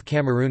South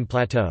Cameroon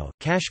Plateau,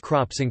 cash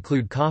crops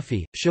include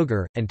coffee,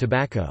 sugar, and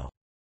tobacco.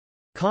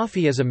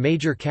 Coffee is a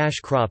major cash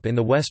crop in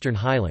the Western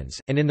Highlands,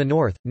 and in the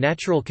north,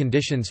 natural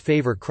conditions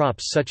favor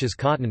crops such as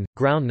cotton,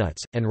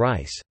 groundnuts, and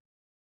rice.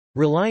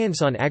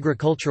 Reliance on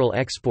agricultural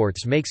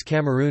exports makes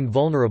Cameroon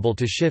vulnerable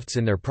to shifts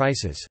in their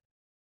prices.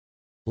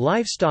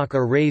 Livestock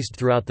are raised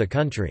throughout the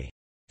country.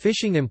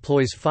 Fishing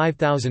employs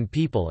 5,000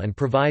 people and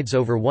provides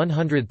over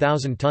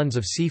 100,000 tons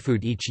of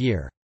seafood each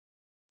year.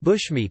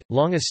 Bushmeat,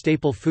 long a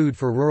staple food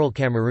for rural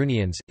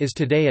Cameroonians, is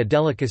today a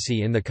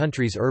delicacy in the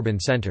country's urban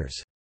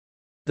centers.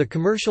 The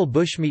commercial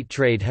bushmeat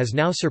trade has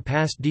now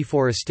surpassed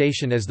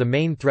deforestation as the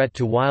main threat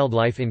to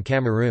wildlife in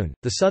Cameroon.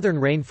 The southern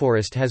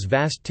rainforest has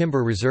vast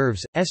timber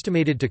reserves,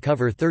 estimated to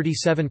cover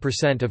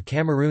 37% of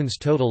Cameroon's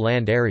total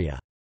land area.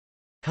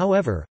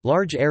 However,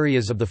 large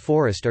areas of the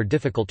forest are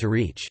difficult to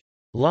reach.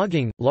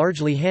 Logging,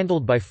 largely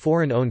handled by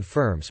foreign-owned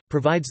firms,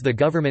 provides the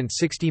government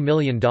 $60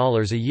 million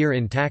a year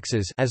in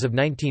taxes as of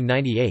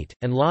 1998,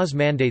 and laws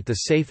mandate the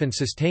safe and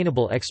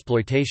sustainable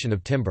exploitation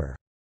of timber.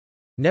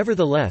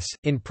 Nevertheless,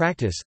 in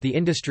practice, the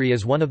industry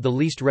is one of the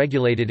least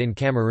regulated in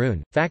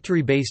Cameroon.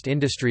 Factory-based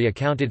industry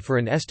accounted for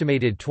an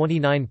estimated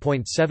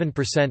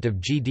 29.7%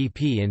 of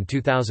GDP in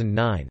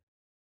 2009.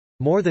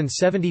 More than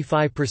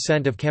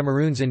 75% of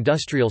Cameroon's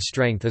industrial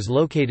strength is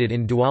located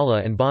in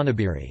Douala and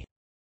Bonabiri.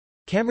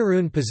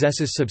 Cameroon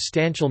possesses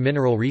substantial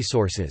mineral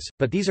resources,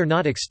 but these are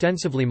not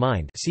extensively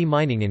mined. See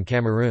mining in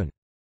Cameroon.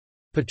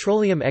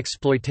 Petroleum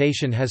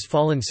exploitation has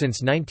fallen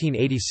since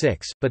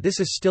 1986, but this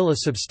is still a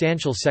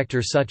substantial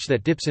sector such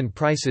that dips in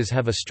prices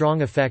have a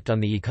strong effect on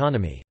the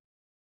economy.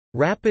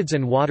 Rapids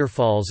and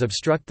waterfalls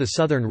obstruct the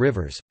southern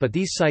rivers, but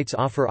these sites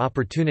offer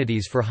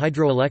opportunities for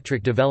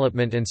hydroelectric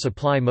development and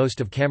supply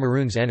most of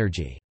Cameroon's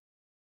energy.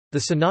 The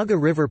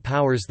Sanaga River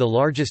powers the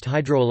largest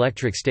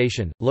hydroelectric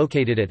station,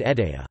 located at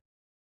Edea.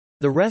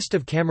 The rest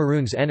of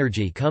Cameroon's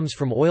energy comes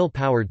from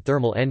oil-powered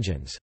thermal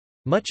engines.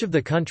 Much of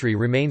the country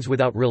remains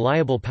without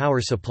reliable power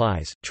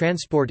supplies.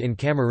 Transport in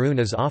Cameroon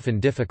is often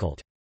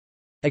difficult.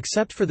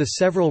 Except for the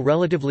several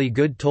relatively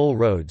good toll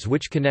roads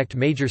which connect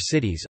major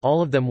cities,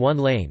 all of them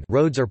one-lane,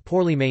 roads are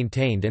poorly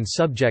maintained and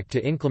subject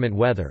to inclement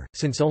weather,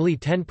 since only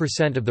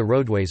 10% of the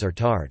roadways are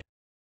tarred.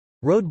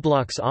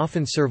 Roadblocks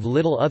often serve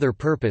little other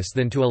purpose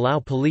than to allow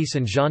police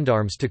and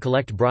gendarmes to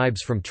collect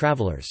bribes from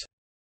travelers.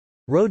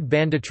 Road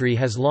banditry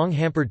has long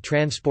hampered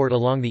transport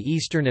along the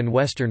eastern and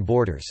western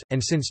borders,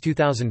 and since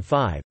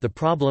 2005, the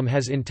problem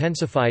has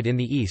intensified in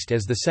the east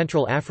as the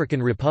Central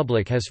African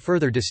Republic has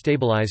further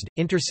destabilized.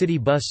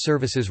 Intercity bus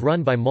services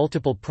run by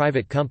multiple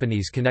private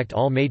companies connect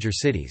all major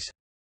cities.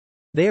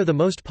 They are the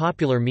most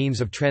popular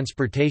means of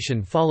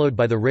transportation, followed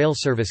by the rail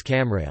service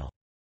Camrail.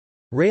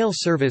 Rail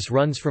service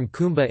runs from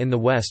Kumba in the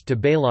west to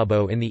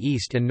Bailabo in the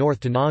east and north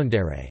to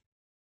Naoundéré.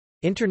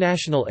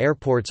 International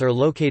airports are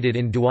located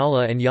in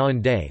Douala and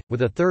Yaoundé,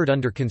 with a third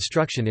under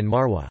construction in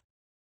Marwa.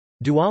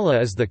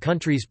 Douala is the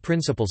country's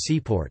principal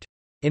seaport.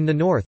 In the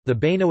north, the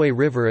Benue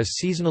River is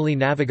seasonally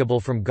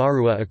navigable from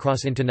Garoua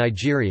across into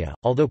Nigeria.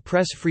 Although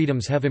press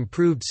freedoms have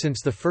improved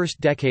since the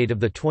first decade of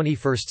the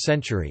 21st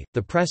century,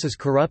 the press is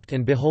corrupt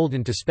and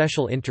beholden to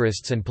special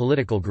interests and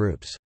political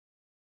groups.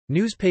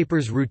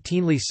 Newspapers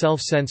routinely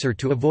self-censor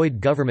to avoid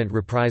government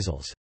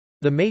reprisals.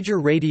 The major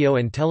radio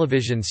and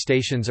television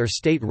stations are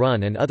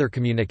state-run, and other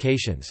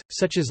communications,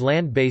 such as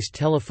land-based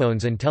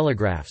telephones and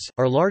telegraphs,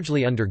 are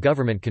largely under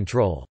government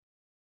control.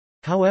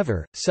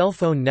 However, cell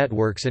phone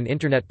networks and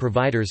Internet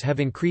providers have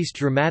increased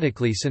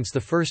dramatically since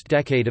the first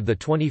decade of the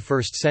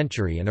 21st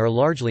century and are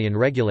largely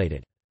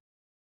unregulated.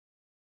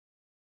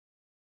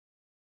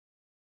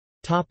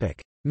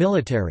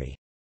 Military.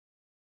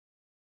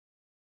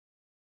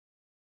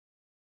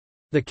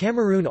 The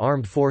Cameroon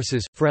Armed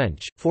Forces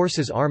French,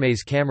 Forces Armées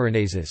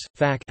Camerounaises,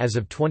 FAC, as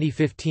of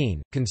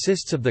 2015,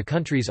 consists of the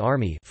country's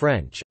army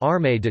French,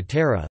 Armée de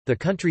Terre, the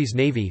country's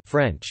navy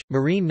French,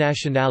 Marine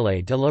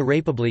Nationale de la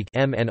République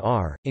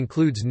MNR,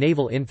 includes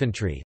naval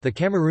infantry, the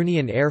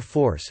Cameroonian Air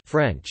Force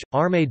French,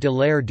 Armée de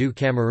l'Air du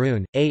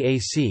Cameroun,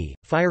 AAC,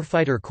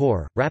 Firefighter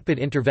Corps, Rapid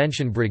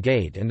Intervention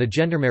Brigade and the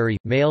Gendarmerie,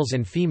 males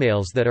and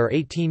females that are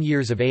 18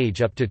 years of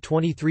age up to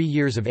 23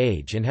 years of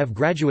age and have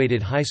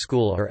graduated high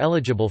school are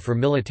eligible for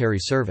military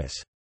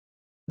service.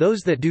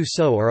 Those that do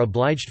so are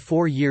obliged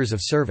 4 years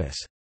of service.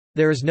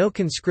 There is no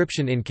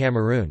conscription in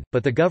Cameroon,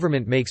 but the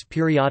government makes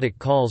periodic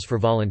calls for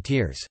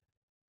volunteers.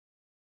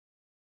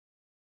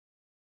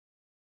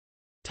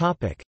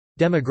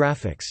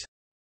 Demographics.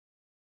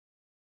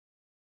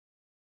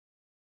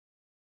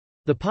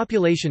 The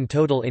population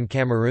total in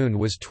Cameroon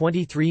was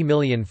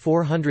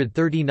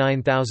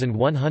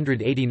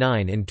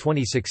 23,439,189 in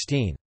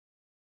 2016.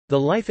 The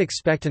life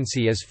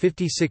expectancy is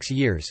 56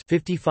 years,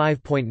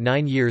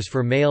 55.9 years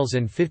for males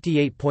and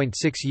 58.6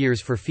 years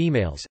for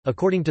females.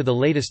 According to the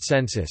latest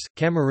census,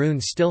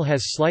 Cameroon still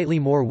has slightly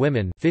more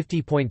women,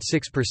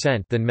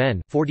 50.6%, than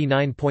men,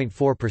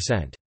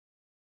 49.4%.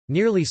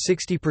 Nearly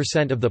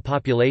 60% of the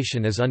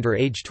population is under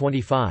age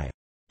 25.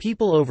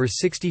 People over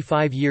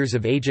 65 years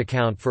of age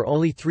account for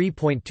only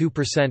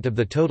 3.2% of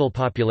the total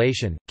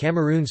population.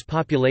 Cameroon's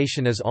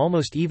population is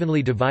almost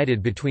evenly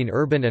divided between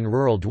urban and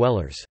rural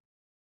dwellers.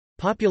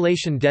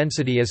 Population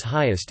density is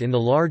highest in the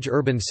large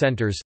urban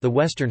centers, the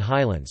Western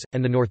Highlands,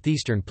 and the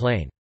Northeastern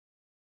Plain.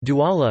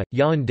 Douala,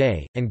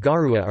 Yaoundé, and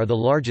Garoua are the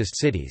largest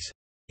cities.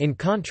 In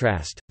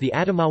contrast, the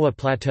Adamawa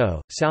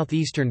Plateau,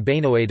 southeastern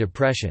Benue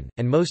Depression,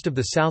 and most of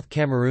the South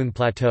Cameroon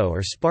Plateau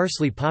are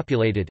sparsely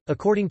populated.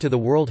 According to the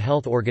World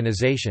Health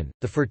Organization,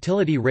 the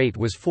fertility rate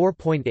was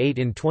 4.8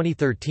 in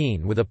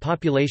 2013 with a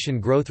population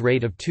growth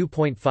rate of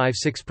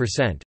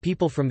 2.56%.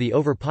 People from the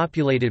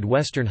overpopulated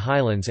Western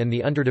Highlands and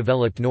the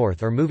underdeveloped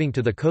North are moving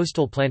to the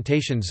coastal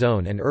plantation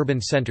zone and urban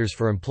centers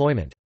for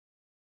employment.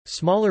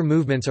 Smaller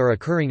movements are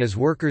occurring as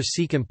workers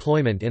seek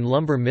employment in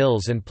lumber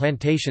mills and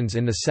plantations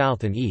in the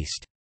south and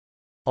east.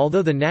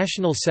 Although the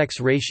national sex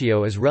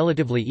ratio is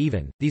relatively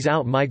even, these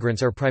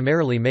out-migrants are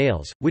primarily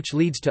males, which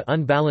leads to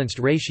unbalanced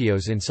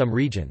ratios in some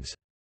regions.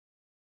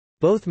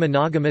 Both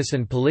monogamous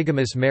and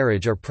polygamous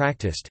marriage are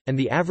practiced, and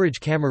the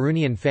average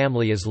Cameroonian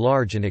family is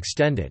large and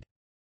extended.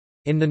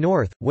 In the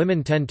north,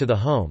 women tend to the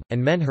home,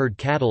 and men herd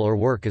cattle or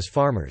work as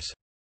farmers.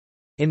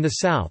 In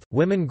the south,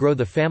 women grow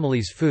the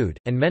family's food,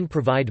 and men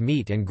provide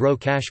meat and grow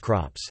cash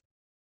crops.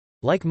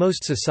 Like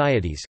most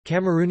societies,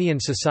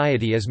 Cameroonian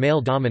society is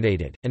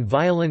male-dominated, and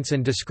violence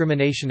and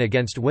discrimination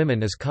against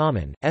women is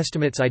common.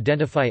 Estimates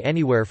identify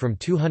anywhere from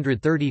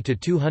 230 to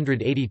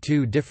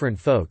 282 different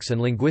folks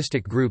and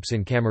linguistic groups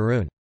in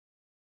Cameroon.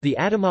 The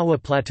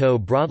Adamawa Plateau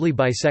broadly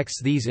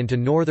bisects these into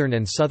northern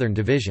and southern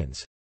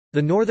divisions.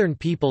 The northern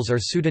peoples are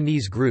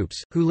Sudanese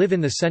groups, who live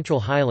in the Central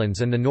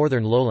Highlands and the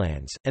northern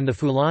lowlands, and the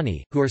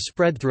Fulani, who are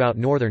spread throughout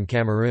northern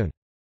Cameroon.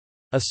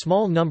 A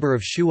small number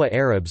of Shua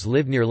Arabs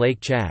live near Lake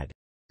Chad.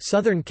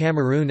 Southern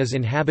Cameroon is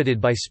inhabited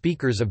by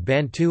speakers of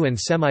Bantu and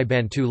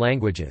semi-Bantu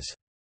languages.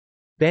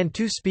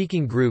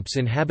 Bantu-speaking groups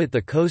inhabit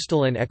the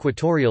coastal and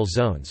equatorial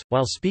zones,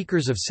 while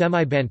speakers of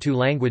semi-Bantu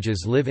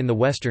languages live in the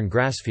western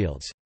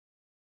grassfields.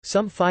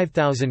 Some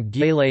 5,000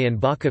 Gyele and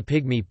Baka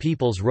Pygmy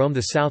peoples roam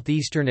the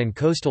southeastern and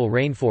coastal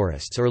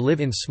rainforests or live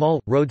in small,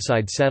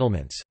 roadside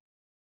settlements.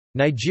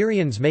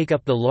 Nigerians make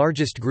up the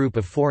largest group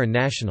of foreign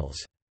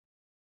nationals.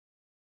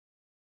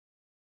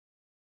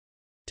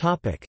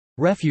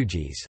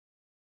 Refugees.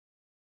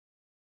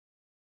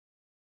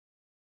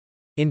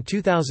 In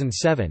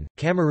 2007,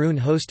 Cameroon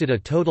hosted a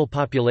total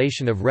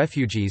population of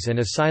refugees and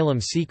asylum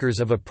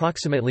seekers of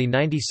approximately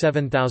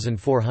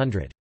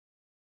 97,400.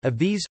 Of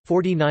these,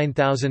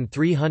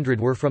 49,300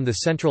 were from the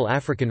Central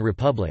African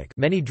Republic,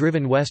 many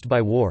driven west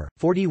by war,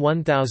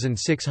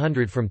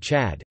 41,600 from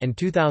Chad, and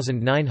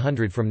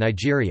 2,900 from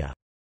Nigeria.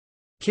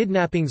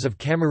 Kidnappings of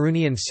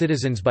Cameroonian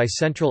citizens by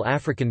Central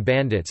African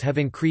bandits have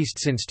increased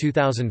since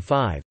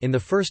 2005. In the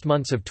first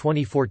months of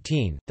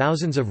 2014,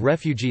 thousands of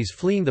refugees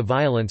fleeing the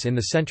violence in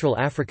the Central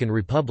African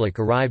Republic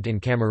arrived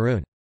in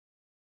Cameroon.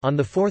 On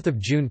 4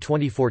 June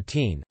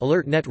 2014,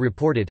 AlertNet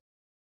reported,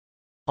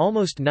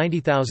 almost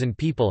 90,000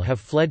 people have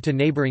fled to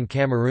neighboring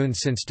Cameroon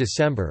since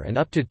December, and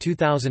up to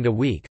 2,000 a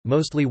week,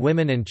 mostly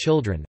women and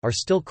children, are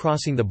still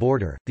crossing the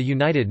border, the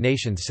United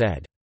Nations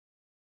said.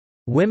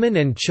 Women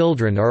and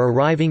children are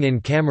arriving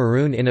in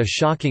Cameroon in a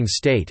shocking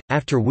state,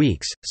 after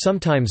weeks,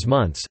 sometimes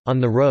months, on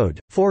the road,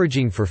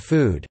 foraging for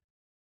food,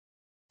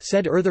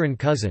 said Ertharin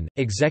Cousin,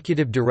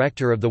 Executive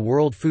Director of the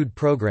World Food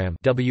Programme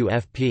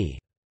 (WFP).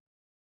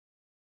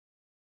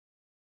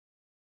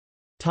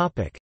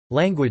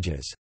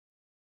 Languages.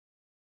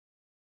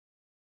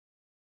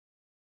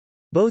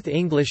 Both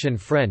English and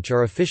French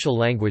are official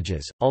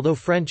languages, although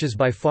French is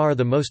by far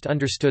the most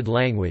understood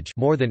language,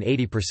 more than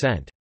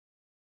 80%.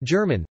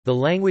 German, the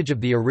language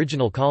of the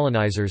original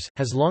colonizers,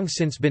 has long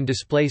since been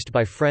displaced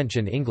by French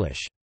and English.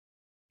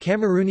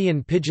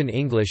 Cameroonian Pidgin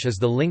English is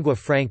the lingua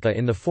franca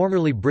in the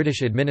formerly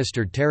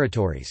British-administered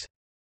territories.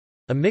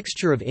 A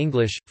mixture of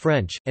English,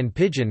 French, and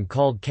Pidgin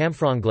called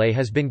Camfranglais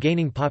has been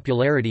gaining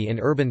popularity in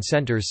urban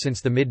centres since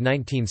the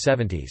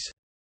mid-1970s.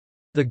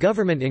 The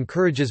government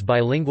encourages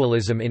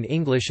bilingualism in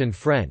English and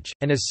French,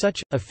 and as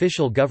such,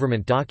 official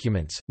government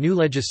documents, new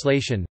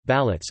legislation,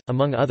 ballots,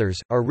 among others,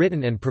 are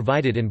written and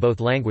provided in both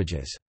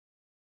languages.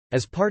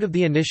 As part of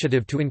the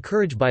initiative to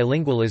encourage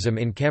bilingualism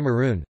in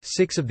Cameroon,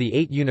 6 of the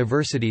 8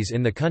 universities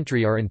in the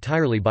country are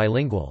entirely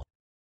bilingual.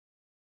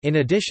 In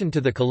addition to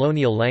the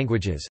colonial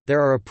languages, there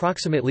are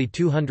approximately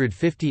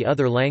 250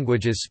 other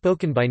languages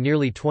spoken by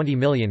nearly 20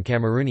 million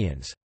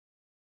Cameroonians.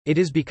 It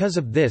is because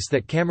of this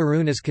that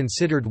Cameroon is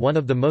considered one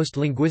of the most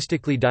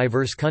linguistically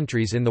diverse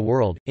countries in the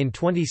world. In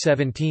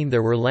 2017,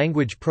 there were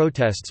language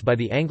protests by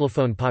the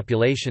Anglophone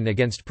population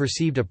against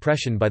perceived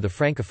oppression by the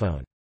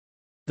Francophone.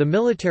 The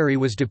military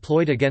was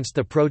deployed against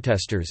the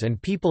protesters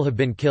and people have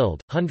been killed,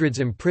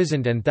 hundreds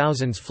imprisoned and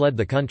thousands fled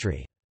the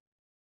country.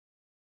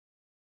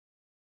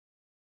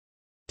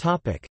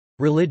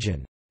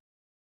 Religion.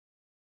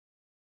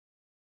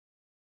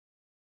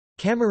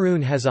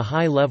 Cameroon has a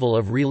high level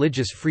of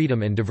religious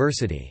freedom and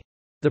diversity.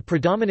 The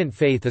predominant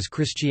faith is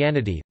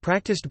Christianity,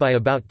 practiced by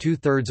about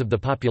 2/3 of the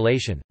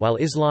population, while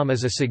Islam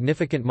is a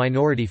significant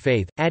minority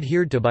faith,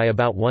 adhered to by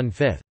about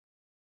 1/5.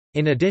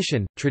 In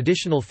addition,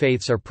 traditional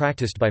faiths are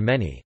practiced by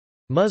many.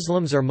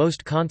 Muslims are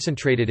most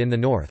concentrated in the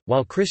north,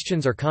 while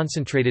Christians are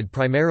concentrated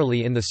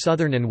primarily in the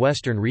southern and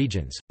western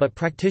regions, but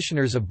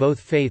practitioners of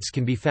both faiths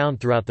can be found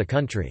throughout the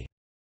country.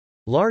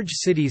 Large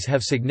cities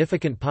have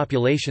significant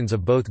populations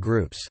of both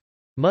groups.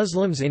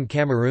 Muslims in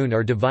Cameroon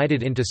are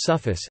divided into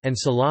Sufis and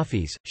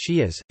Salafis,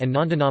 Shias, and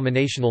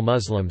non-denominational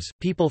Muslims.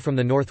 People from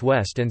the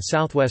northwest and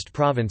southwest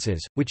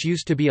provinces, which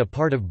used to be a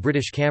part of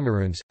British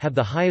Cameroons, have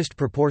the highest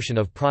proportion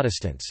of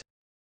Protestants.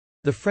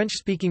 The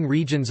French-speaking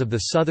regions of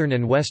the southern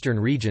and western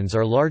regions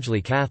are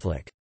largely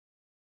Catholic.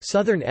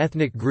 Southern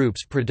ethnic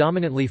groups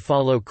predominantly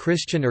follow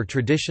Christian or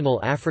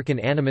traditional African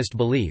animist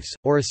beliefs,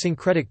 or a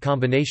syncretic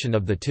combination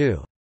of the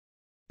two.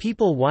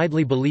 People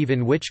widely believe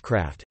in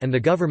witchcraft, and the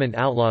government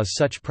outlaws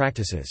such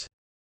practices.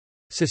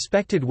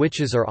 Suspected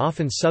witches are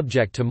often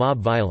subject to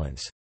mob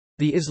violence.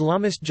 The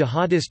Islamist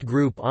jihadist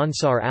group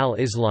Ansar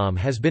al-Islam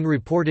has been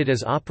reported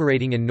as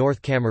operating in North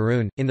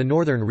Cameroon, in the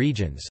northern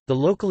regions. The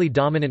locally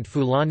dominant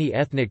Fulani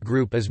ethnic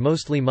group is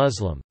mostly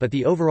Muslim, but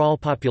the overall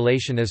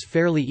population is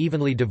fairly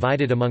evenly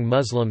divided among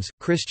Muslims,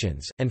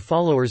 Christians, and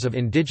followers of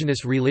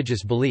indigenous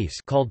religious beliefs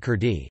called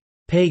Kurdi,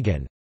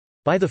 pagan,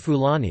 by the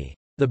Fulani.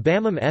 The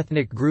Bamum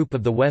ethnic group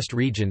of the West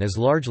region is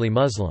largely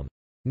Muslim.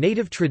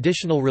 Native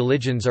traditional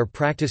religions are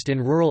practiced in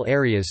rural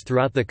areas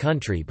throughout the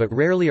country but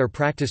rarely are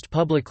practiced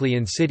publicly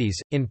in cities,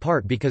 in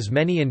part because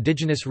many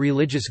indigenous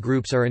religious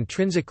groups are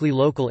intrinsically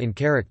local in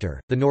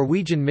character. The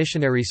Norwegian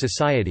Missionary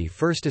Society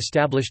first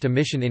established a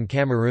mission in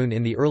Cameroon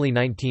in the early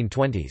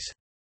 1920s.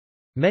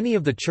 Many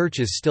of the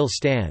churches still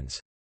stands.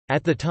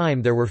 At the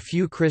time there were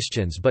few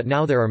Christians, but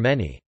now there are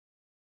many.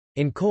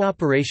 In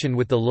cooperation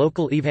with the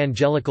local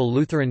Evangelical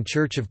Lutheran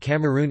Church of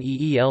Cameroon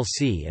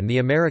EELC and the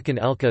American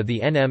ELCA, the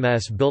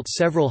NMS built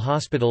several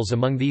hospitals,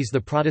 among these the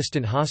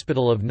Protestant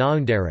Hospital of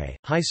Naoundéré,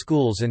 high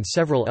schools and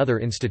several other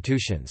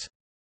institutions.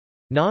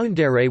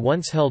 Naoundéré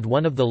once held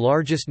one of the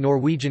largest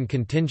Norwegian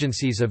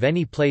contingencies of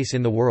any place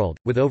in the world,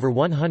 with over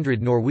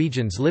 100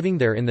 Norwegians living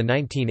there in the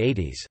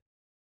 1980s.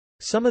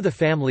 Some of the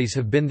families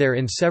have been there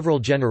in several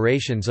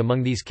generations,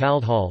 among these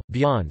Kaldhall,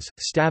 Bjons,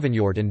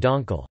 Stavnjord and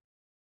Donkel.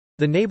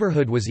 The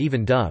neighborhood was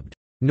even dubbed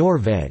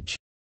Norvège,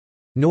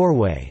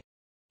 Norway,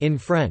 in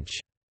French.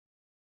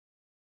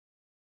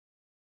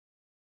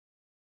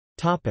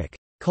 Topic: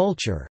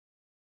 Culture.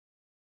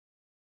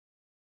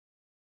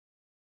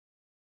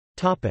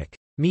 Topic: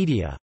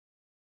 Media.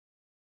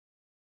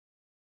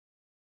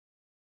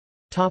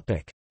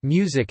 Topic: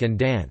 Music and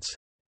dance.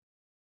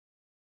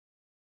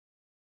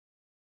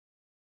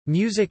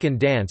 Music and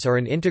dance are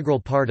an integral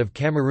part of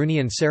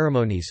Cameroonian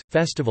ceremonies,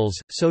 festivals,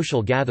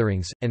 social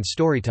gatherings, and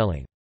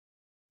storytelling.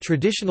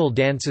 Traditional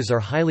dances are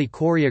highly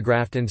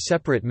choreographed and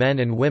separate men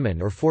and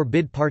women or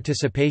forbid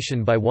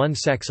participation by one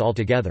sex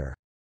altogether.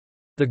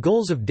 The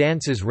goals of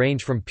dances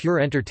range from pure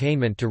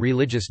entertainment to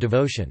religious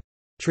devotion.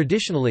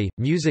 Traditionally,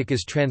 music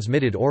is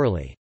transmitted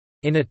orally.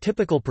 In a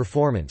typical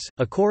performance,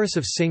 a chorus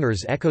of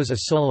singers echoes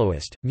a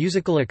soloist.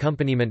 Musical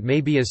accompaniment may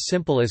be as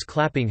simple as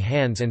clapping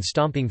hands and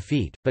stomping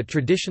feet, but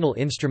traditional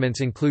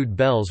instruments include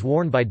bells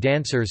worn by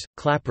dancers,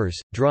 clappers,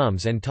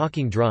 drums and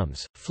talking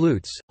drums,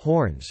 flutes,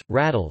 horns,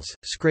 rattles,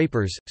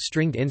 scrapers,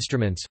 stringed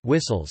instruments,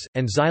 whistles,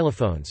 and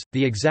xylophones.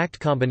 The exact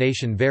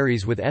combination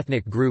varies with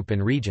ethnic group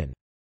and region.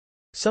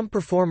 Some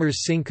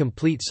performers sing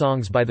complete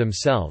songs by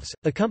themselves,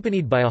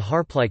 accompanied by a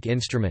harp-like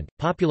instrument.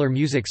 Popular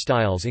music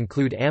styles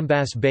include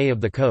Ambass Bay of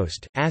the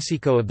Coast,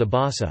 Asiko of the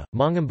Bassa,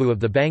 Mongambu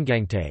of the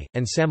Bangangte,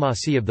 and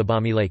Samasi of the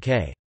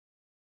Bamileke.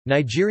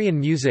 Nigerian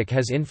music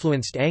has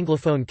influenced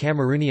Anglophone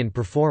Cameroonian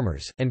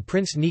performers, and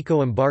Prince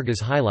Nico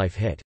Mbarga's highlife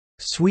hit,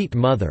 "Sweet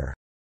Mother",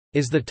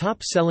 is the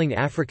top-selling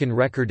African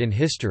record in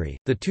history.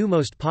 The two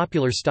most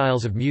popular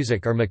styles of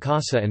music are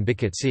Makassa and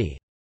Bikitsi.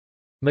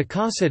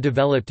 Makassa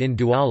developed in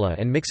Douala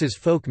and mixes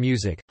folk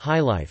music,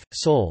 highlife,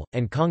 soul,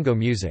 and Congo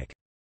music.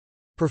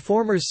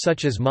 Performers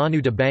such as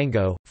Manu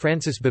Dibango,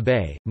 Francis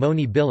Bebe,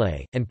 Moni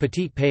Bile, and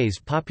Petit Pays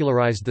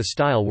popularized the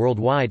style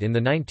worldwide in the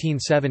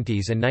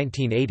 1970s and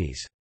 1980s.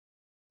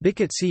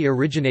 Bikitsi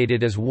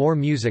originated as war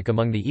music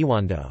among the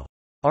Iwando.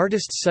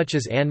 Artists such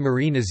as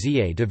Anne-Marie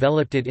Nazier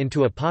developed it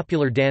into a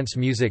popular dance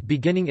music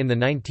beginning in the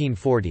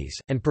 1940s,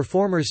 and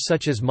performers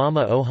such as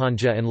Mama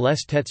Ohanja and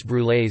Les Têtes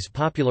Brûlées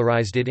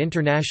popularized it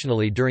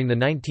internationally during the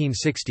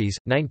 1960s,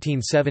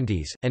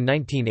 1970s, and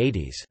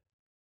 1980s.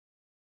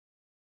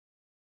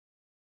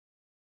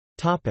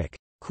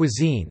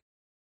 Cuisine.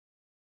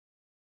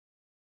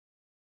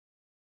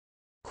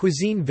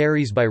 Cuisine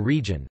varies by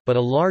region, but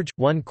a large,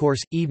 one-course,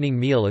 evening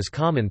meal is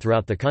common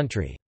throughout the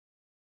country.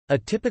 A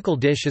typical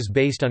dish is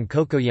based on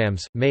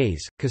cocoyams,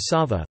 maize,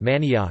 cassava,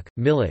 manioc,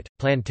 millet,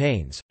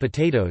 plantains,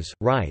 potatoes,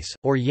 rice,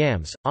 or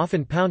yams,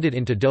 often pounded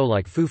into dough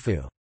like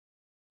fufu.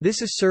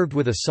 This is served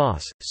with a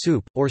sauce,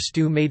 soup, or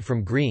stew made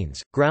from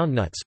greens,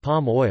 groundnuts,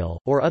 palm oil,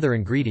 or other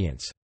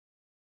ingredients.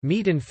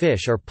 Meat and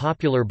fish are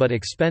popular but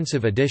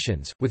expensive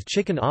additions, with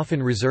chicken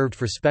often reserved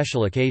for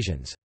special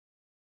occasions.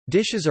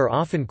 Dishes are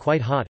often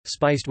quite hot,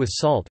 spiced with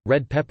salt,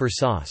 red pepper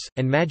sauce,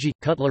 and magi.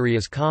 Cutlery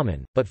is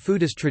common, but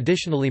food is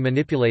traditionally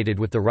manipulated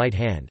with the right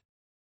hand.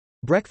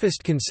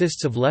 Breakfast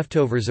consists of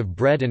leftovers of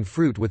bread and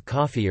fruit with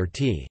coffee or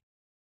tea.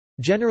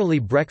 Generally,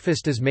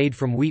 breakfast is made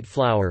from wheat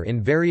flour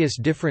in various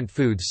different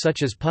foods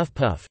such as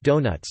puff-puff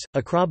donuts,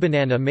 Accra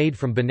banana made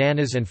from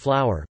bananas and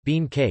flour,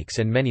 bean cakes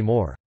and many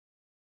more.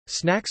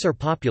 Snacks are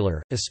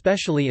popular,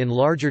 especially in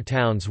larger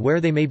towns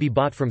where they may be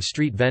bought from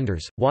street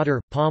vendors.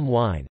 Water, palm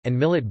wine, and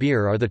millet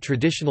beer are the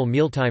traditional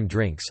mealtime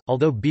drinks,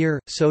 although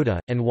beer, soda,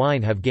 and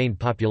wine have gained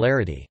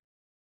popularity.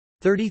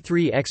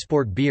 33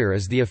 Export beer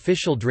is the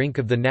official drink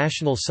of the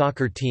national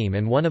soccer team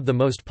and one of the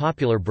most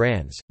popular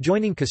brands,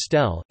 joining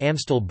Castel,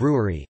 Amstel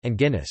Brewery, and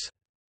Guinness.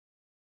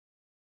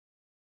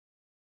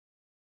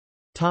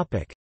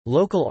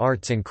 Local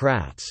arts and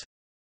crafts.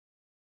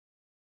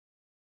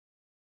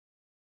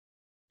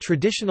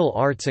 Traditional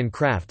arts and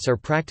crafts are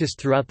practiced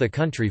throughout the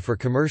country for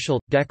commercial,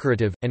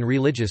 decorative, and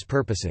religious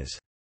purposes.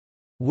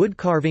 Wood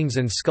carvings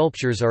and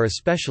sculptures are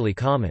especially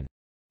common.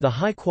 The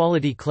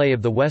high-quality clay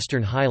of the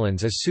Western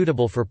Highlands is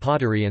suitable for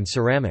pottery and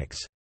ceramics.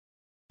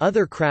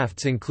 Other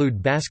crafts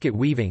include basket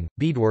weaving,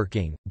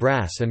 beadworking,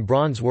 brass and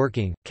bronze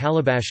working,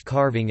 calabash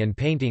carving and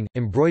painting,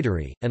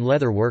 embroidery, and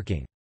leather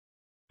working.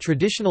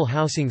 Traditional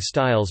housing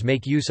styles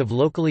make use of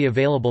locally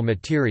available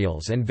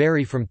materials and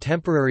vary from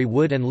temporary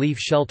wood and leaf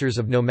shelters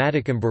of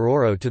nomadic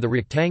Mbororo to the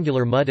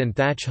rectangular mud and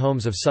thatch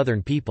homes of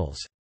southern peoples.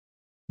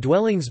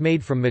 Dwellings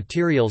made from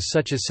materials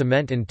such as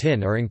cement and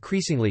tin are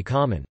increasingly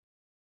common.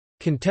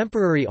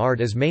 Contemporary art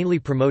is mainly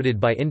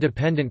promoted by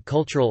independent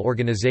cultural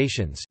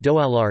organizations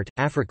Doalart,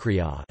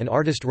 Afrikria, and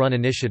artist-run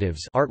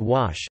initiatives Art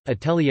Wash,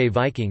 Atelier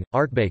Viking,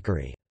 Art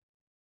Bakery.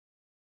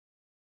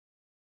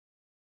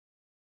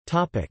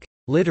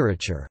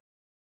 Literature.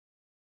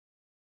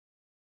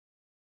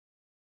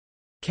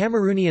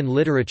 Cameroonian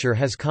literature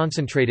has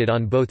concentrated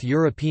on both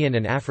European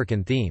and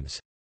African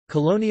themes.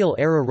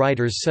 Colonial-era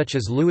writers such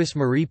as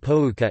Louis-Marie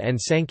Pouka and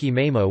Sankey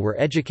Memo were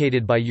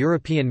educated by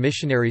European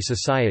missionary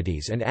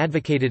societies and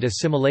advocated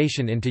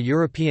assimilation into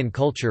European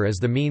culture as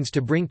the means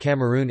to bring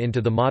Cameroon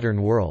into the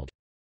modern world.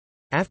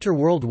 After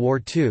World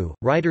War II,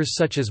 writers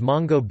such as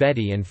Mongo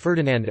Betty and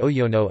Ferdinand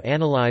Oyono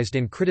analyzed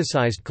and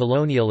criticized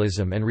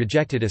colonialism and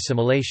rejected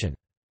assimilation.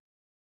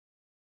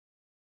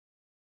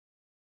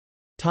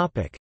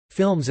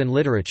 Films and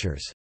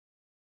literatures.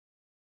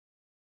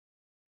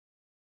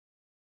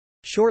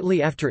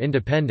 Shortly after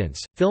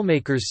independence,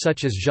 filmmakers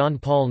such as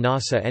Jean-Paul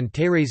Nassa and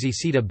Thérèse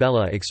Sita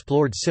Bella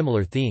explored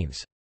similar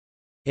themes.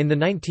 In the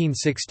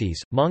 1960s,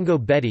 Mongo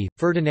Betty,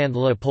 Ferdinand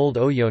Leopold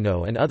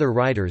Oyono and other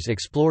writers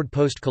explored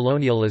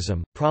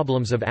post-colonialism,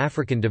 problems of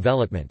African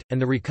development,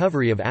 and the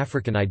recovery of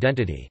African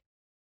identity.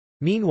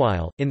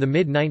 Meanwhile, in the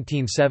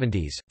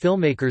mid-1970s,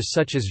 filmmakers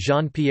such as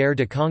Jean-Pierre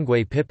de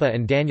Congwe Pippa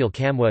and Daniel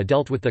Kamwa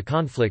dealt with the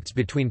conflicts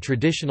between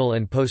traditional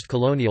and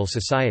post-colonial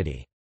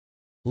society.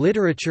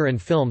 Literature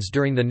and films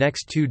during the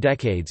next 2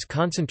 decades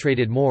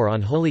concentrated more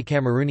on wholly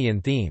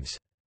Cameroonian themes.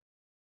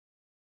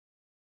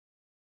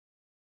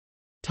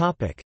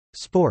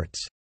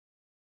 Sports.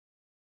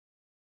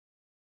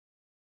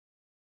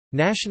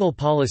 National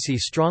policy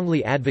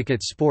strongly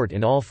advocates sport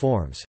in all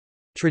forms.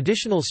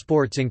 Traditional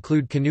sports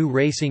include canoe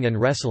racing and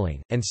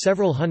wrestling, and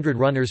several hundred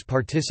runners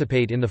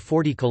participate in the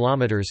 40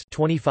 kilometers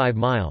 (25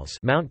 miles)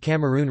 Mount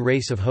Cameroon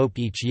Race of Hope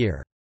each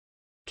year.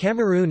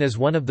 Cameroon is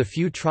one of the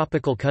few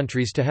tropical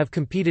countries to have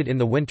competed in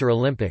the Winter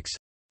Olympics.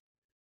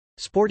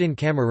 Sport in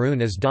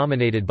Cameroon is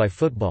dominated by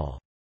football.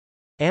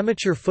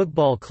 Amateur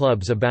football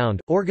clubs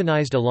abound,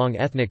 organized along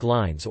ethnic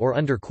lines or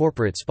under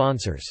corporate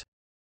sponsors.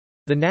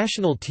 The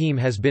national team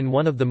has been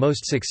one of the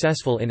most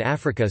successful in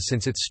Africa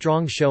since its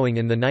strong showing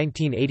in the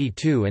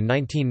 1982 and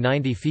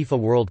 1990 FIFA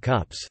World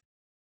Cups.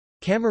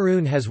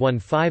 Cameroon has won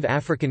 5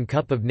 African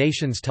Cup of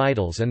Nations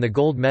titles and the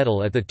gold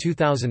medal at the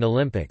 2000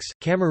 Olympics.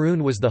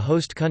 Cameroon was the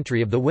host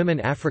country of the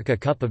Women Africa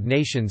Cup of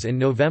Nations in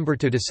November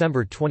to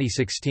December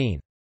 2016.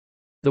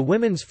 The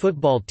women's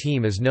football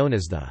team is known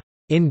as the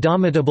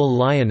Indomitable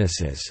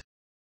Lionesses.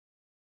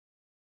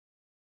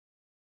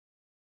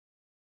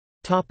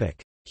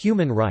 Topic: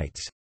 Human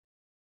rights.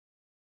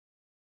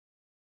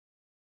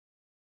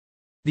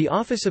 The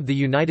Office of the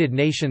United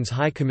Nations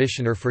High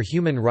Commissioner for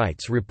Human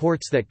Rights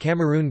reports that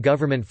Cameroon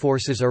government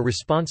forces are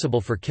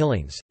responsible for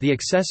killings, the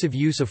excessive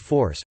use of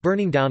force,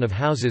 burning down of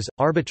houses,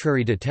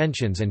 arbitrary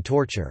detentions and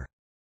torture.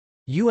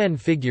 UN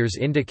figures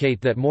indicate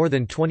that more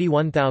than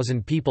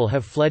 21,000 people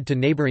have fled to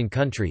neighboring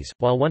countries,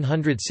 while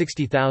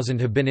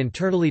 160,000 have been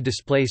internally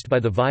displaced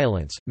by the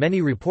violence,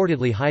 many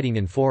reportedly hiding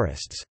in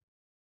forests.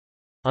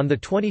 On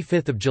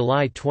 25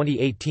 July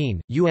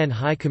 2018, UN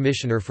High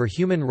Commissioner for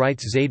Human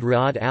Rights Zaid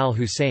Ra'ad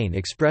al-Hussein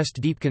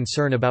expressed deep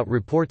concern about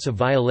reports of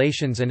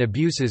violations and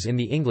abuses in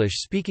the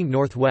English-speaking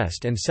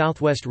northwest and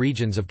southwest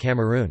regions of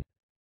Cameroon.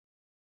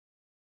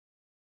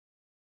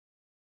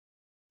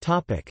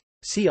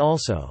 See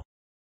also: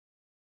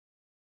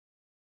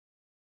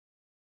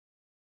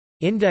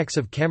 Index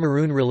of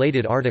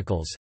Cameroon-related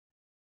articles,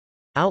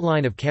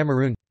 Outline of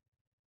Cameroon.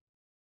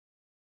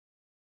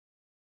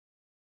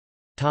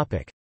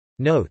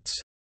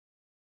 Notes.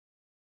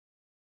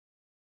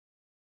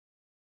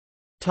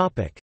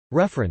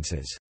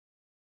 References.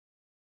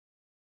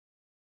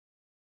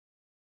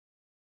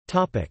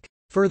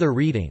 Further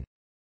reading.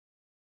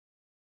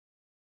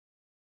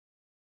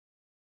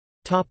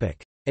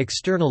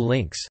 External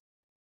links.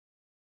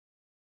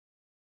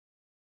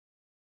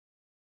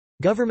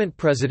 Government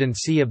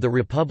Presidency of the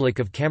Republic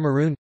of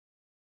Cameroon,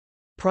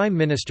 Prime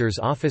Minister's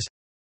Office,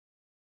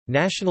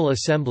 National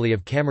Assembly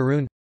of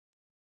Cameroon,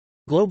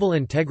 Global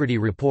Integrity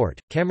Report,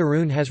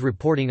 Cameroon has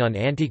reporting on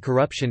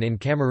anti-corruption in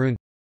Cameroon,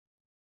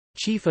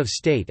 Chief of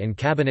State and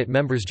Cabinet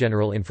Members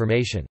General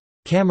Information,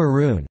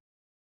 Cameroon,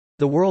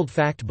 The World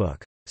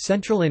Factbook,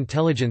 Central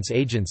Intelligence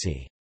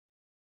Agency,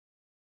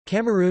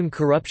 Cameroon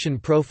Corruption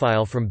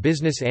Profile from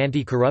Business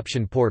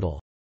Anti-Corruption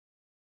Portal,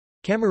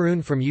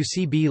 Cameroon from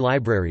UCB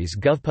Libraries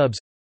GovPubs,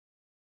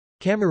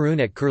 Cameroon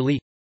at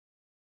Curlie,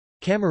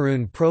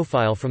 Cameroon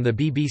Profile from the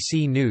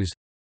BBC News,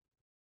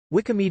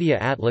 Wikimedia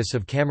Atlas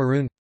of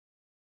Cameroon,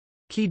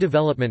 Key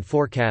development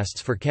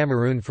forecasts for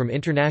Cameroon from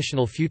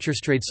International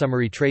Futurestrade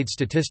Summary Trade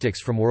Statistics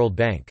from World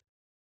Bank.